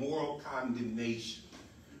becomes a moral condemnation.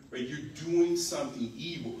 Right? You're doing something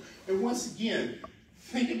evil. And once again,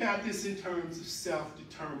 think about this in terms of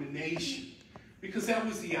self-determination, because that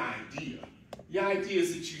was the idea. The idea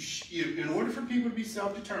is that in order for people to be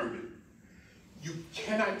self-determined, you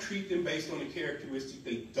cannot treat them based on a characteristic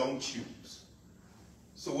they don't choose.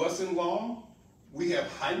 So us in law, we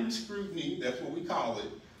have heightened scrutiny, that's what we call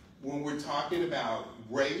it, when we're talking about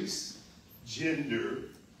race, gender,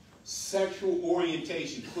 sexual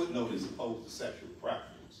orientation, footnote as opposed to sexual preference.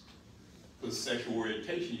 Because sexual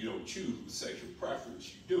orientation you don't choose, but sexual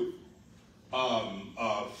preference you do.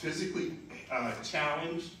 Physically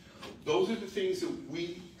challenged, those are the things that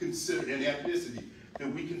we consider, and ethnicity,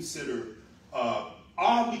 that we consider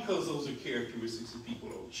all because those are characteristics that people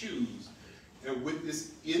don't choose. And with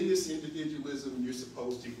this, in this individualism, you're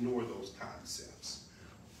supposed to ignore those concepts.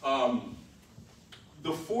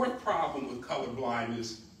 The fourth problem with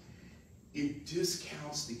colorblindness, it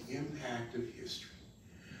discounts the impact of history.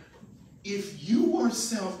 If you are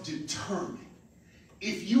self-determined,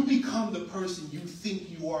 if you become the person you think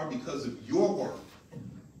you are because of your work,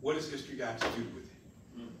 what has history got to do with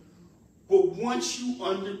it? But once you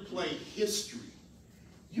underplay history,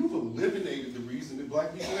 you've eliminated the reason that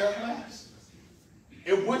black people have less.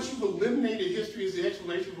 And once you've eliminated history as the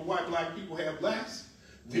explanation for why black people have less,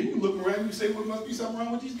 then you look around and you say, well, there must be something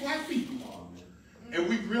wrong with these black people. And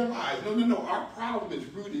we realize, no, our problem is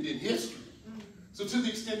rooted in history. So to the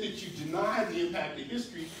extent that you deny the impact of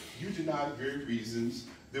history, you deny the very reasons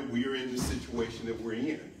that we are in the situation that we're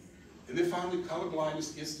in. And then finally,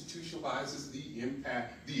 colorblindness institutionalizes the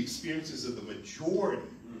impact, the experiences of the majority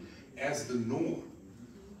as the norm.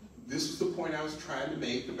 This was the point I was trying to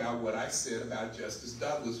make about what I said about Justice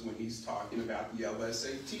Douglas when he's talking about the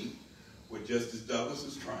LSAT. What Justice Douglas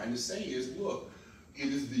is trying to say is, look, it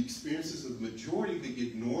is the experiences of the majority that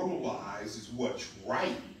get normalized as what's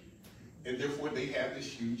right, and therefore they have this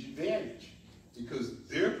huge advantage because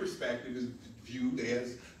their perspective is viewed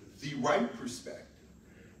as the right perspective.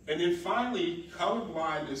 And then finally,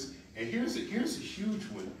 colorblindness, and here's a huge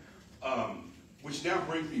one, which now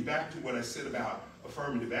brings me back to what I said about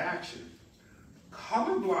affirmative action.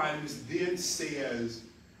 Colorblindness then says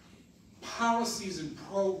policies and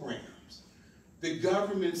programs that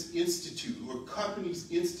governments institute or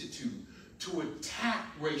companies institute to attack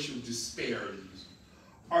racial disparities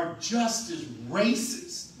are just as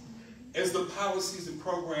racist as the policies and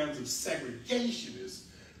programs of segregationists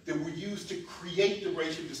that were used to create the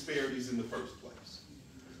racial disparities in the first place.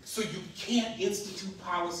 So you can't institute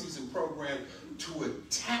policies and programs to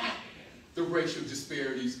attack the racial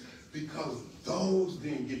disparities because those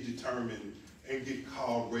then get determined and get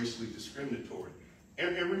called racially discriminatory.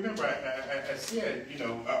 And remember, I said, you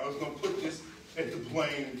know, I was going to put this at the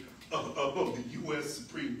blame of the U.S.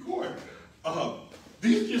 Supreme Court.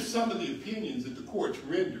 These are just some of the opinions that the courts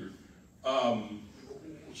rendered. Okay,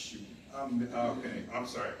 I'm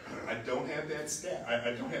sorry. I don't have that stat.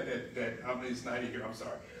 I don't have that it's not in here, I'm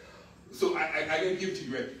sorry. So I got to give it to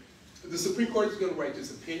you, Rick. The Supreme Court is going to write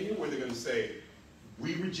this opinion where they're going to say,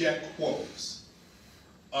 we reject quotas.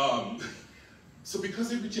 So because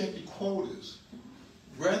they rejected quotas,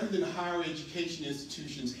 rather than higher education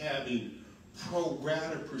institutions having pro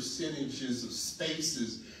rata percentages of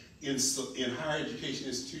spaces in higher education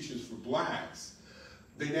institutions for blacks,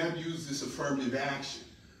 they now use this affirmative action.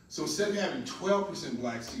 So instead of having 12%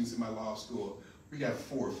 black students in my law school, we have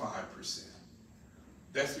 4 or 5%.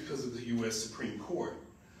 That's because of the U.S. Supreme Court.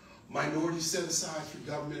 Minorities set aside for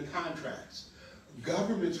government contracts.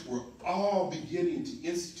 Governments were all beginning to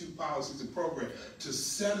institute policies and programs to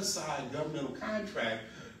set aside governmental contract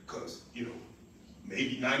because, you know,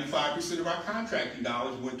 maybe 95% of our contracting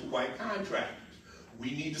dollars went to white contractors.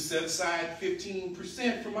 We need to set aside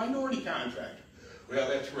 15% for minority contractors. Well,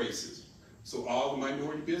 that's racism. So all the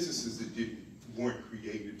minority businesses that weren't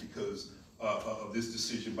created because of this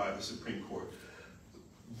decision by the Supreme Court.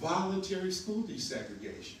 Voluntary school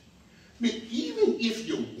desegregation. I mean, even if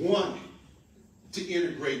you wanted to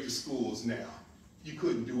integrate the schools now, you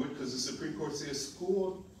couldn't do it because the Supreme Court says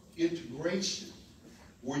school integration,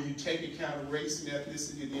 where you take account of race and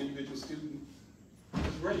ethnicity of the individual student,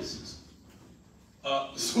 is racism.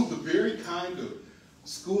 So the very kind of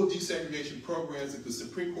school desegregation programs that the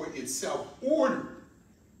Supreme Court itself ordered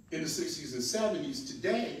in the 60s and 70s,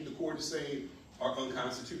 today the court is saying are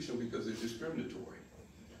unconstitutional because they're discriminatory.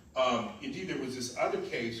 Indeed, there was this other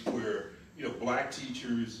case where, you know, black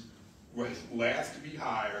teachers were last to be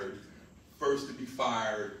hired, first to be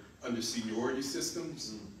fired under seniority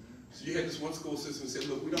systems. So you had this one school system that said,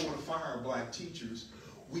 look, we don't want to fire our black teachers.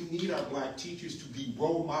 We need our black teachers to be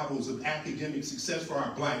role models of academic success for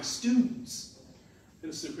our black students.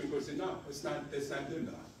 And the Supreme Court said, no, it's not good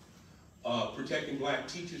enough. Protecting black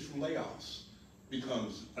teachers from layoffs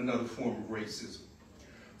becomes another form of racism.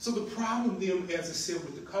 So the problem then, as I said,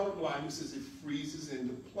 with the colorblindness is it freezes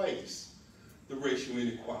into place the racial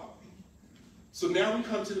inequality. So now we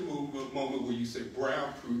come to the moment where you say,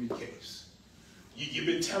 Brown, prove your case. You've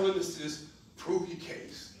been telling us this, prove your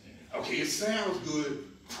case. Okay, it sounds good,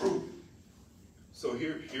 prove it. So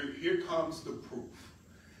here comes the proof.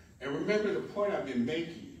 And remember, the point I've been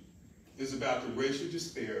making is about the racial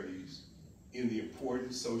disparities in the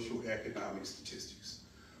important social economic statistics.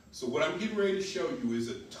 So what I'm getting ready to show you is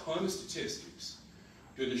a ton of statistics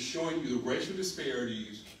that are showing you the racial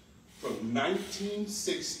disparities from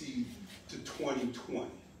 1960 to 2020,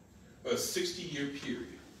 a 60-year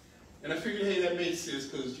period. And I figured, hey, that makes sense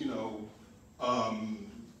because, you know,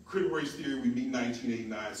 critical race theory, we meet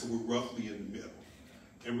 1989, so we're roughly in the middle.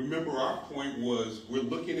 And remember, our point was we're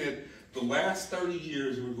looking at the last 30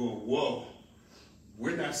 years and we're going, whoa,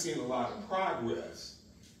 we're not seeing a lot of progress.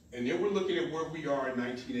 And then we're looking at where we are in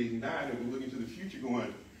 1989 and we're looking to the future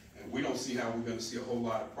going, and we don't see how we're going to see a whole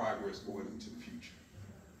lot of progress going into the future.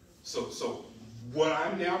 So what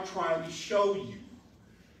I'm now trying to show you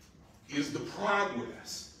is the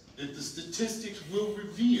progress that the statistics will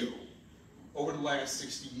reveal over the last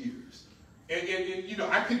 60 years. And you know,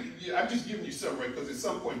 I'm just giving you some, right? Because at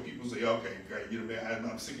some point people say, okay, great, you know, man,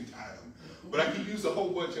 I'm sick and tired of them. But I can use a whole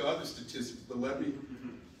bunch of other statistics, but let me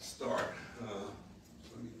start. Let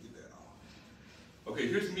me get that off. Okay,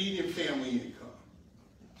 here's median family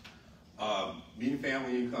income. Median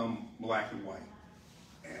family income, black and white.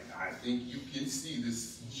 And I think you can see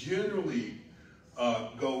this generally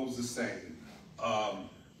goes the same.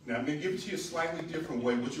 Now I'm going to give it to you a slightly different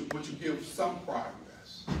way, which will give some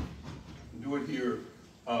progress. Do it here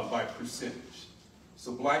by percentage.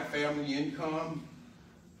 So black family income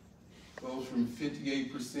goes from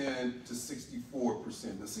 58% to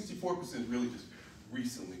 64%. Now 64% is really just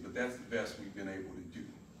recently, but that's the best we've been able to do.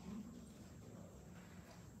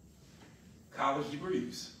 College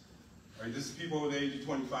degrees. All right, this is people over the age of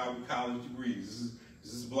 25 with college degrees.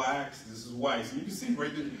 This is blacks, this is whites. And you can see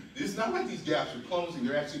right there, it's not like these gaps are closing,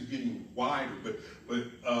 they're actually getting wider. Well,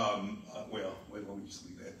 let me just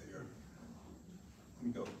leave that there. Let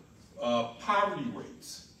me go. Poverty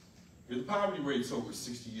rates. Here's the poverty rates over a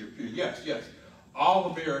 60-year period. Yes,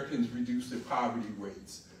 all Americans reduce their poverty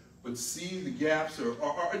rates. But see, the gaps they're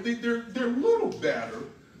a little better.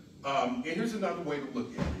 And here's another way to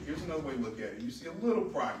look at it. You see a little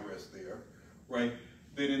progress there, right?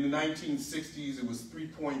 That in the 1960s it was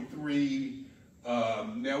 3.3.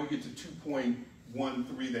 Now we get to 2.13.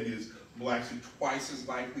 That is, blacks are twice as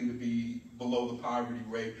likely to be below the poverty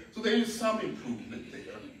rate. So there is some improvement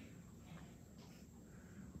there.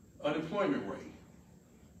 Unemployment rate.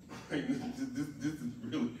 This is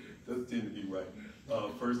really does tend to be right.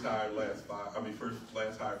 First hire, last five.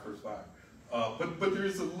 Last hire, first five. But there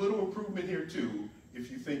is a little improvement here too,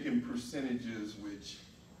 if you think in percentages, which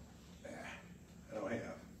I don't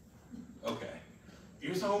have. Okay,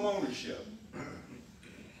 here's home ownership.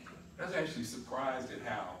 I was actually surprised at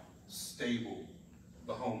how stable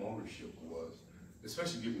the home ownership was,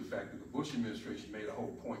 especially given the fact that the Bush administration made a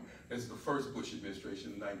whole point. That's the first Bush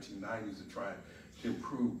administration in the 1990s to try to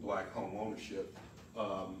improve black home ownership.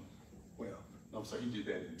 I'm sorry, he did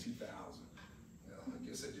that in 2000. Well, I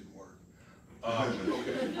guess that didn't work.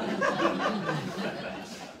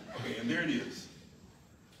 Okay, and there it is.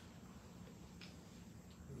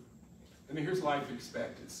 And then here's life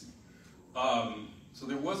expectancy. So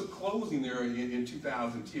there was a closing there in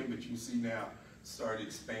 2010, but you see now started to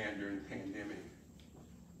expand during the pandemic.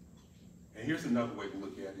 And here's another way to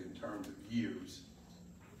look at it in terms of years.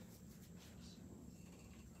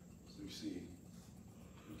 So you see,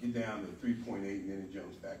 you get down to 3.8 and then it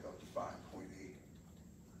jumps back up to 5.8.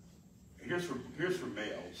 Here's for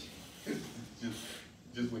males.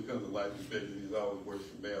 just when it comes to life expectancy, it's always worse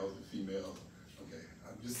for males than females. Okay,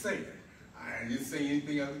 I'm just saying. I didn't say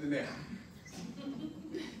anything other than that.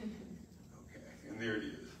 Okay, and there it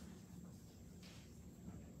is.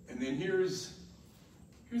 And then here's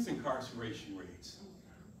incarceration rates.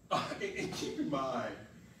 And keep in mind,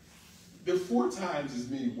 there are 4 times as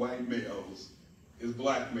many white males as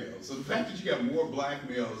black males. So the fact that you got more black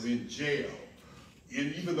males in jail,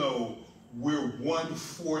 and even though we're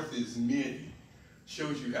 1/4 as many,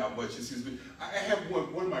 shows you how much this is. I have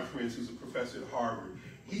one of my friends who's a professor at Harvard.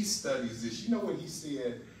 He studies this. You know when he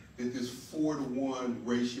said that this 4-to-1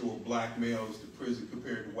 ratio of black males to prison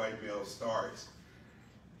compared to white males starts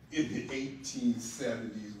in the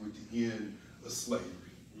 1870s with the end of slavery.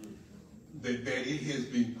 That it has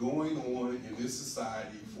been going on in this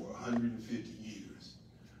society for 150 years.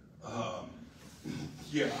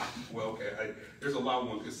 Yeah, well, okay, there's a lot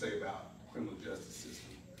one could say about criminal justice system.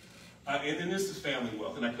 And then this is family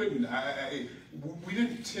wealth, and we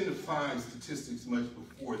didn't tend to find statistics much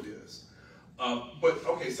before this. But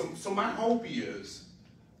okay, so my hope is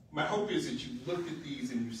that you looked at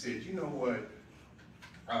these and you said, you know what,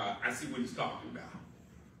 I see what he's talking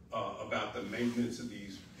about the maintenance of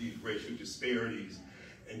these racial disparities,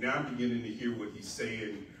 and now I'm beginning to hear what he's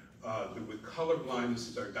saying, that with colorblindness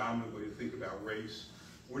is our dominant way to think about race,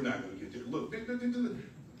 we're not going to get there. Look,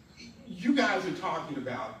 you guys are talking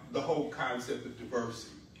about the whole concept of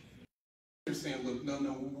diversity. They're saying, look, no,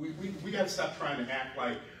 we got to stop trying to act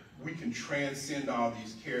like we can transcend all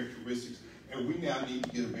these characteristics, and we now need to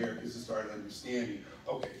get Americans to start understanding,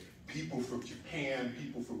 okay, people from Japan,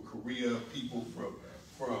 people from Korea, people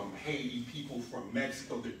from Haiti, people from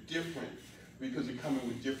Mexico, they're different because they're coming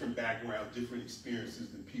with different backgrounds, different experiences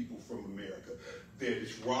than people from America. That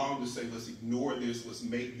it's wrong to say, let's ignore this, let's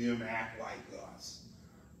make them act like us.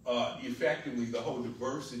 Effectively, the whole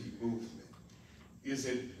diversity movement is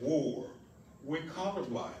at war with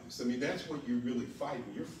colorblindness. I mean, that's what you're really fighting.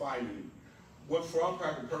 You're fighting what, for all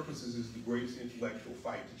practical purposes, is the greatest intellectual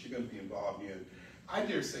fight that you're going to be involved in, I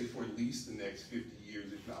dare say, for at least the next 50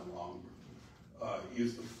 years, if not longer,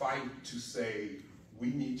 is the fight to say we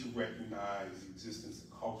need to recognize the existence of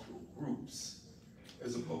cultural groups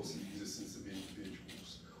as opposed to the existence of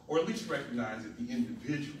individuals, or at least recognize that the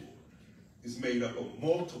individual is made up of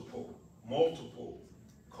multiple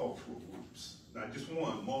cultural groups, not just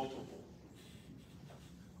one, multiple.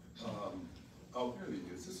 Oh, here it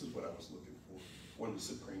is. This is what I was looking for in the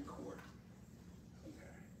Supreme Court.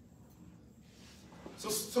 Okay.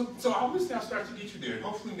 So all this now starts to get you there. And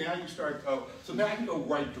hopefully now you start, so now I can go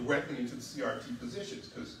right directly into the CRT positions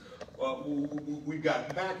because we've got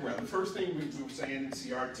the background. The first thing we were saying in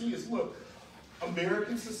CRT is, look,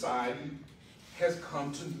 American society has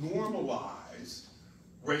come to normalize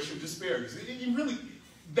racial disparities. It really,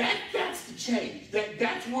 that's the change.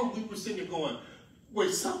 That's where we were sitting there going,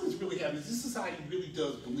 wait, something's really happening. This society really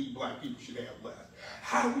does believe black people should have less.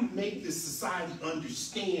 How do we make this society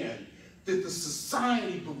understand that the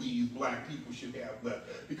society believes black people should have less?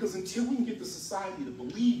 Because until we can get the society to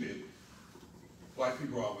believe it, black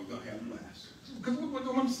people are always gonna have less. Because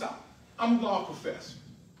let me stop. I'm a law professor.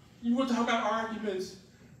 You want to talk about arguments?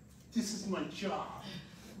 This is my job.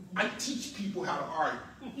 I teach people how to argue.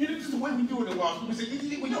 You know, this is the way we do it in law school. We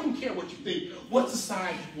say, we don't care what you think. What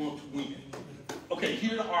society wants to win? Okay,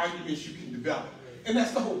 here are the arguments you can develop. And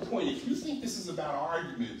that's the whole point. If you think this is about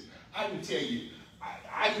arguments, I can tell you,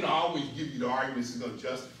 I can always give you the arguments that's going to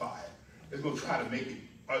justify it. It's going to try to make it,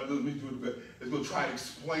 it's going to try to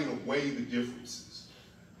explain away the differences.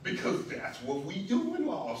 Because that's what we do in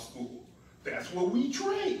law school. That's what we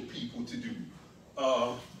train people to do.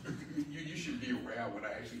 You should be around when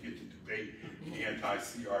I actually get to debate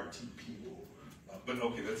anti-CRT people. But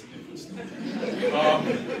okay, that's a different story.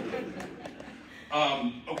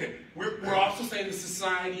 Okay, we're also saying the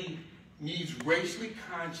society needs racially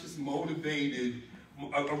conscious, motivated,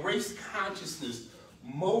 a race consciousness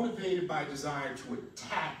motivated by desire to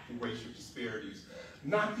attack the racial disparities,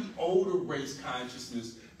 not the older race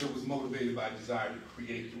consciousness that was motivated by desire to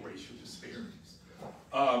create the racial disparities.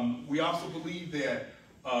 We also believe that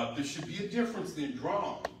there should be a difference then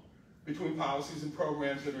drawn between policies and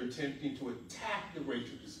programs that are attempting to attack the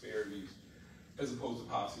racial disparities as opposed to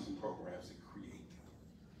policies and programs that create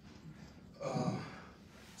them.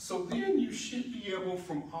 So then you should be able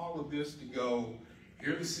from all of this to go,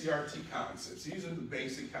 here are the CRT concepts. These are the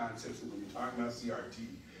basic concepts that when you're talking about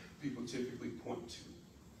CRT, people typically point to.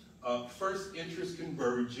 First, interest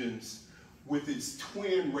convergence with its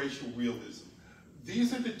twin racial realism.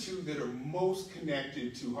 These are the two that are most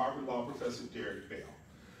connected to Harvard Law professor Derek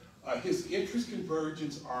Bell. His interest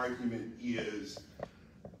convergence argument is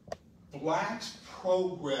blacks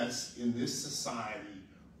progress in this society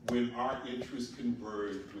when our interests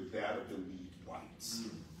converge with that of elite whites.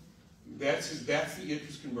 That's the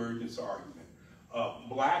interest convergence argument.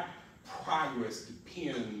 Black progress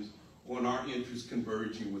depends on our interests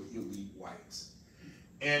converging with elite whites.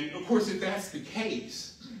 And of course, if that's the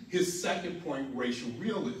case, his second point, racial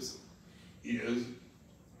realism, is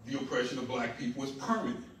the oppression of black people is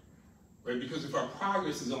permanent, right? Because if our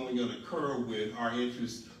progress is only gonna occur when our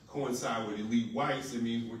interests coincide with elite whites, it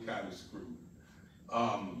means we're kind of screwed.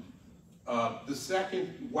 The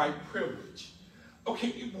second, white privilege.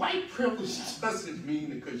 Okay, white privilege doesn't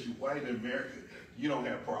mean because you're white in America, you don't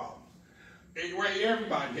have problems. Right,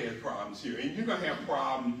 everybody has problems here, and you're gonna have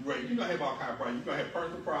problems, right? You're gonna have all kinds of problems. You're gonna have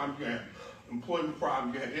personal problems, you're gonna have employment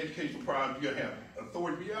problems, you're gonna have educational problems, you're gonna have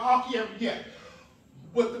authority, yeah.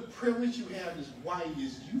 But the privilege you have as white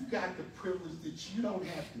is you've got the privilege that you don't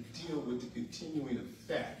have to deal with the continuing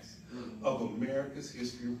effects of America's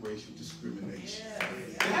history of racial discrimination.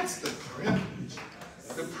 That's the privilege.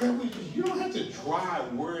 The privilege is you don't have to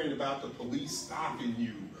drive worrying about the police stopping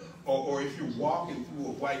you, or if you're walking through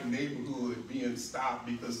a white neighborhood being stopped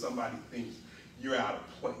because somebody thinks you're out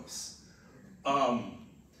of place.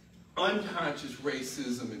 Unconscious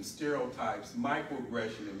racism and stereotypes,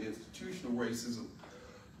 microaggression and institutional racism,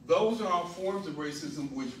 those are all forms of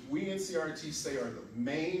racism which we in CRT say are the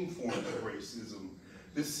main forms of racism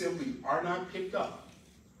that simply are not picked up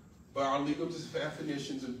by our legal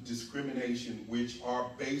definitions of discrimination, which are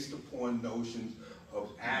based upon notions of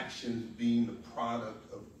actions being the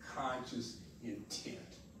product of conscious intent.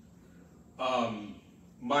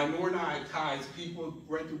 Minoritized people,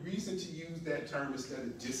 right, the reason to use that term instead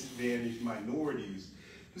of disadvantaged minorities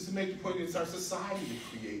is to make the point that it's our society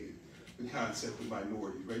that created the concept of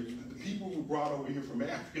minority, right? The people who were brought over here from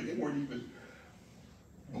Africa, they weren't even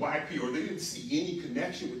black people, or they didn't see any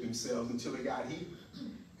connection with themselves until they got here.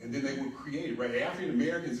 And then they were created, right? African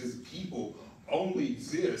Americans as a people only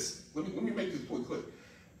exist, let me make this point clear.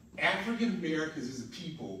 African Americans as a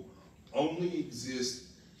people only exist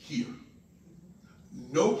here.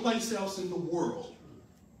 No place else in the world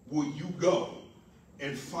will you go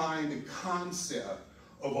and find the concept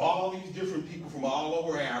of all these different people from all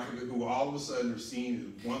over Africa who all of a sudden are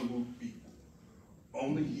seen as one group of people.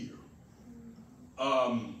 Only here.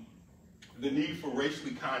 The need for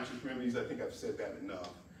racially conscious remedies, I think I've said that enough.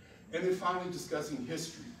 And then finally discussing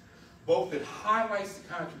history, both that highlights the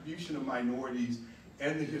contribution of minorities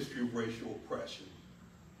and the history of racial oppression.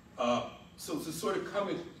 So to sort of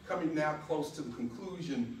coming now close to the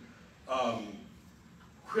conclusion,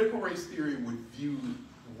 critical race theory would view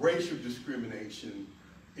racial discrimination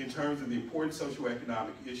in terms of the important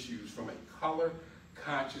socioeconomic issues from a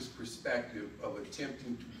color-conscious perspective of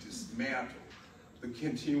attempting to dismantle the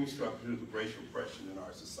continuing structures of racial oppression in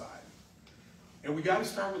our society. And we got to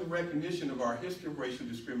start with the recognition of our history of racial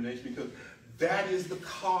discrimination, because that is the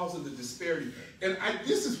cause of the disparity. And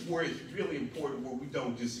this is where it's really important, where we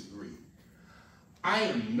don't disagree. I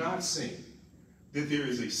am not saying that there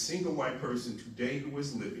is a single white person today who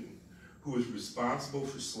is living who is responsible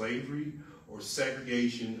for slavery or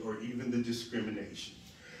segregation or even the discrimination.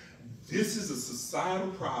 This is a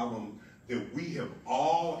societal problem that we have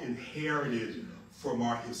all inherited from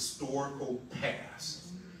our historical past.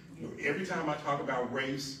 You know, every time I talk about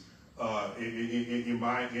race in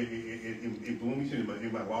Bloomington,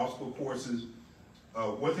 in my law school courses,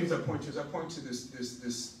 one of the things I point to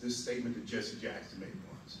this statement that Jesse Jackson made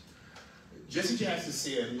once. Jesse Jackson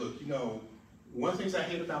said, look, you know, one of the things I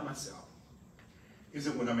hate about myself is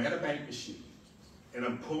that when I'm at a bank machine and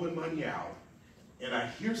I'm pulling money out and I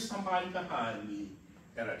hear somebody behind me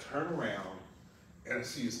and I turn around and I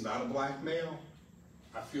see it's not a black male,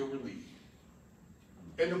 I feel relieved.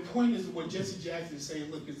 And the point is, what Jesse Jackson is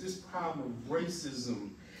saying, look, is this problem of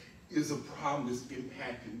racism is a problem that's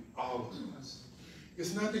impacting all of us.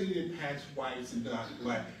 It's not that it impacts whites and not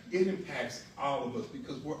black, it impacts all of us,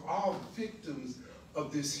 because we're all victims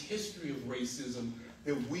of this history of racism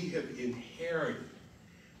that we have inherited.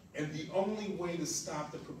 And the only way to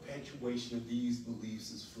stop the perpetuation of these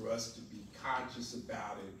beliefs is for us to be conscious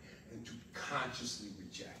about it and to consciously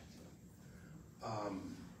reject them.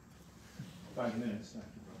 5 minutes, Dr.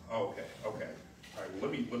 Brown. Okay. All right.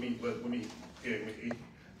 Well, let me. Yeah,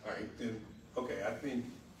 all right. Then. Okay. I think.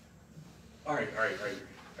 All right.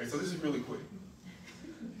 So this is really quick,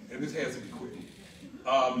 and this has to be quick.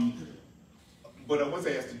 But I was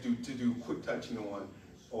asked to do quick touching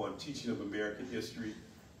on teaching of American history.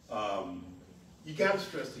 You got to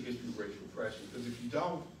stress the history of racial oppression, because if you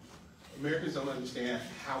don't, Americans don't understand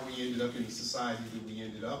how we ended up in the society that we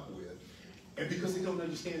ended up with. And because they don't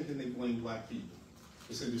understand it, then they blame black people.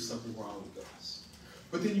 They say there's something wrong with us.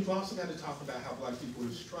 But then you've also got to talk about how black people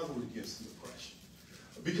have struggled against the oppression.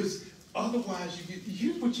 Because otherwise,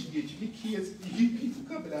 here's what you get kids, you get people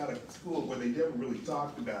coming out of school where they never really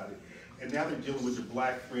talked about it. And now they're dealing with their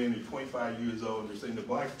black friend, they're 25 years old, and they're saying the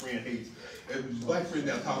black friend hates, and black friend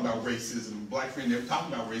now talking about racism, black friend never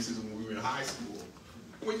talking about racism when we were in high school.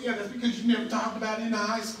 Well, yeah, that's because you never talked about it in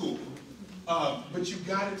high school. But you've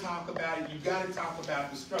got to talk about it. You've got to talk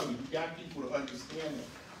about the struggle. You've got people to understand it.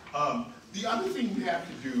 The other thing you have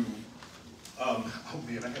to do, oh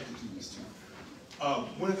man, I have to do this too.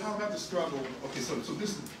 When I talk about the struggle, okay, so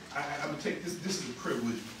this, I'm gonna take this. This is a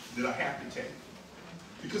privilege that I have to take,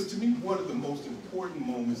 because to me, one of the most important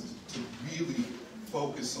moments to really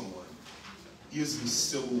focus on is the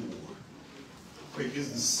Civil War. Okay,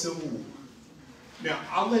 is the Civil War. Now,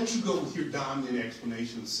 I'll let you go with your dominant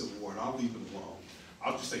explanation of the Civil War, and I'll leave it alone.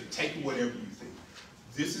 I'll just say, take whatever you think.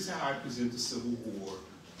 This is how I present the Civil War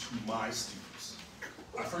to my students.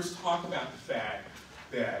 I first talk about the fact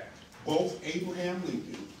that both Abraham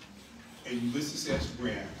Lincoln and Ulysses S.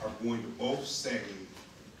 Grant are going to both say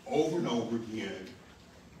over and over again,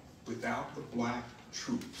 without the black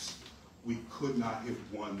troops, we could not have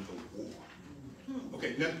won the war.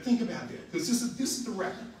 Okay, now think about that, because this is the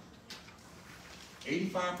record.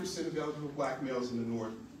 85% of eligible black males in the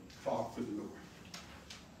North fought for the North.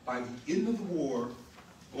 By the end of the war,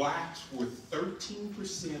 blacks were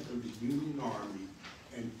 13% of the Union Army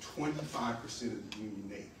and 25% of the Union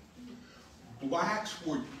Navy. Blacks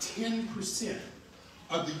were 10%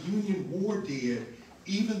 of the Union war dead,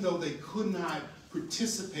 even though they could not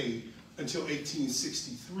participate until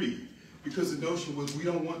 1863, because the notion was we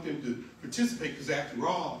don't want them to participate, because after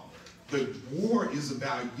all, the war is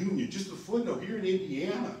about union. Just a footnote, here in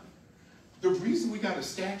Indiana, the reason we got a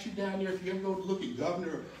statue down there, if you ever go to look at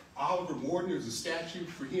Governor Oliver Morton, there's a statue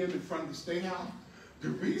for him in front of the State House. The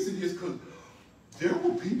reason is because there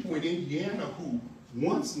were people in Indiana who,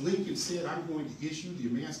 once Lincoln said, I'm going to issue the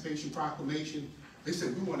Emancipation Proclamation, they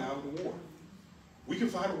said, we want out of the war. We can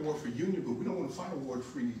fight a war for union, but we don't want to fight a war to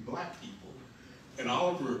free these black people. And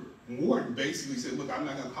Oliver Morton basically said, look, I'm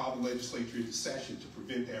not going to call the legislature into session to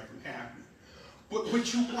prevent that from happening.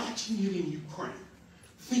 But you're watching it in Ukraine.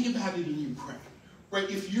 Think about it in Ukraine. Right?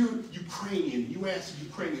 If you're Ukrainian, you ask a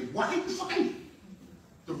Ukrainian, why are you fighting?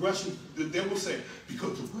 The Russians, they will say,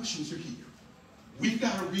 because the Russians are here. We've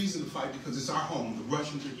got a reason to fight because it's our home. The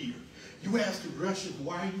Russians are here. You ask the Russians,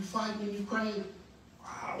 why are you fighting in Ukraine?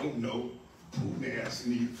 I don't know. Putin asked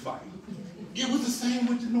me to fight. It was the same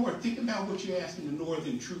with the North. Think about what you're asking the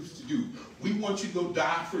Northern troops to do. We want you to go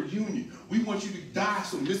die for Union. We want you to die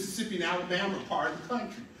so Mississippi and Alabama are part of the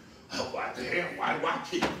country. Oh, what the hell? Why do I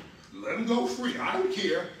care? Let them go free. I don't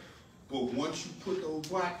care. But once you put those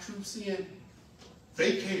black troops in,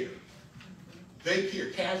 they care. They care.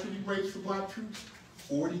 Casualty rates for black troops,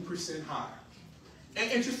 40% higher.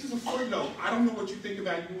 And just as a footnote, I don't know what you think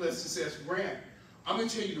about Ulysses S. Grant. I'm going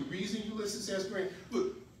to tell you the reason Ulysses S. Grant,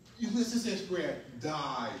 look, Ulysses S. Grant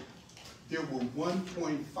died. There were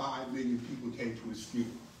 1.5 million people who came to his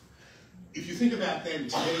funeral. If you think about that in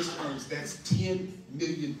today's terms, that's 10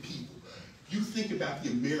 million people. You think about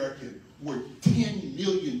the American, where 10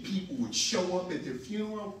 million people would show up at their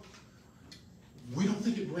funeral. We don't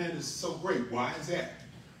think of Grant as so great. Why is that?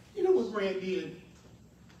 You know what Grant did?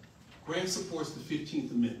 Grant supports the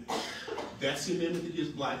 15th Amendment. That's the amendment that gives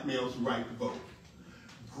black males the right to vote.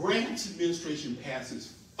 Grant's administration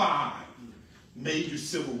passes 5 major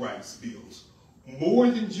civil rights bills, more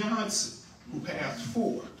than Johnson, who passed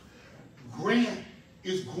 4. Grant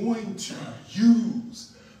is going to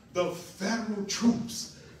use the federal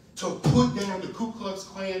troops to put down the Ku Klux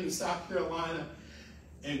Klan in South Carolina,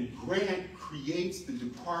 and Grant creates the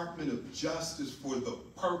Department of Justice for the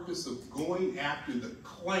purpose of going after the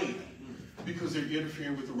Klan because they're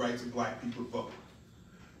interfering with the rights of black people to vote.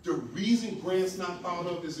 The reason Grant's not thought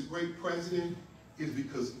of as a great president is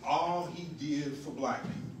because all he did for black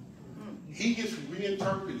people. He gets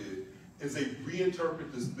reinterpreted as they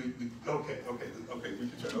reinterpret this. Okay, we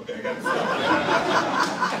can try. Okay, I got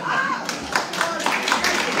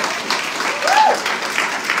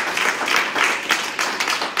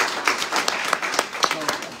So a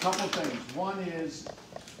couple things. One is,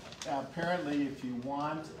 apparently, if you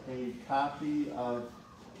want a copy of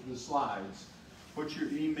the slides, put your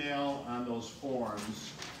email on those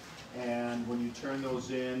forms, and when you turn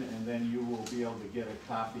those in, and then you will be able to get a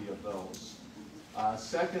copy of those.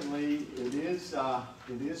 Secondly, it is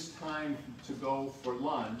time to go for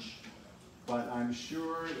lunch, but I'm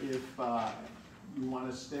sure if you want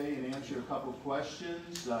to stay and answer a couple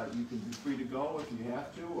questions, you can be free to go if you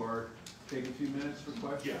have to, or take a few minutes for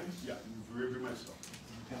questions. Yeah, very much so.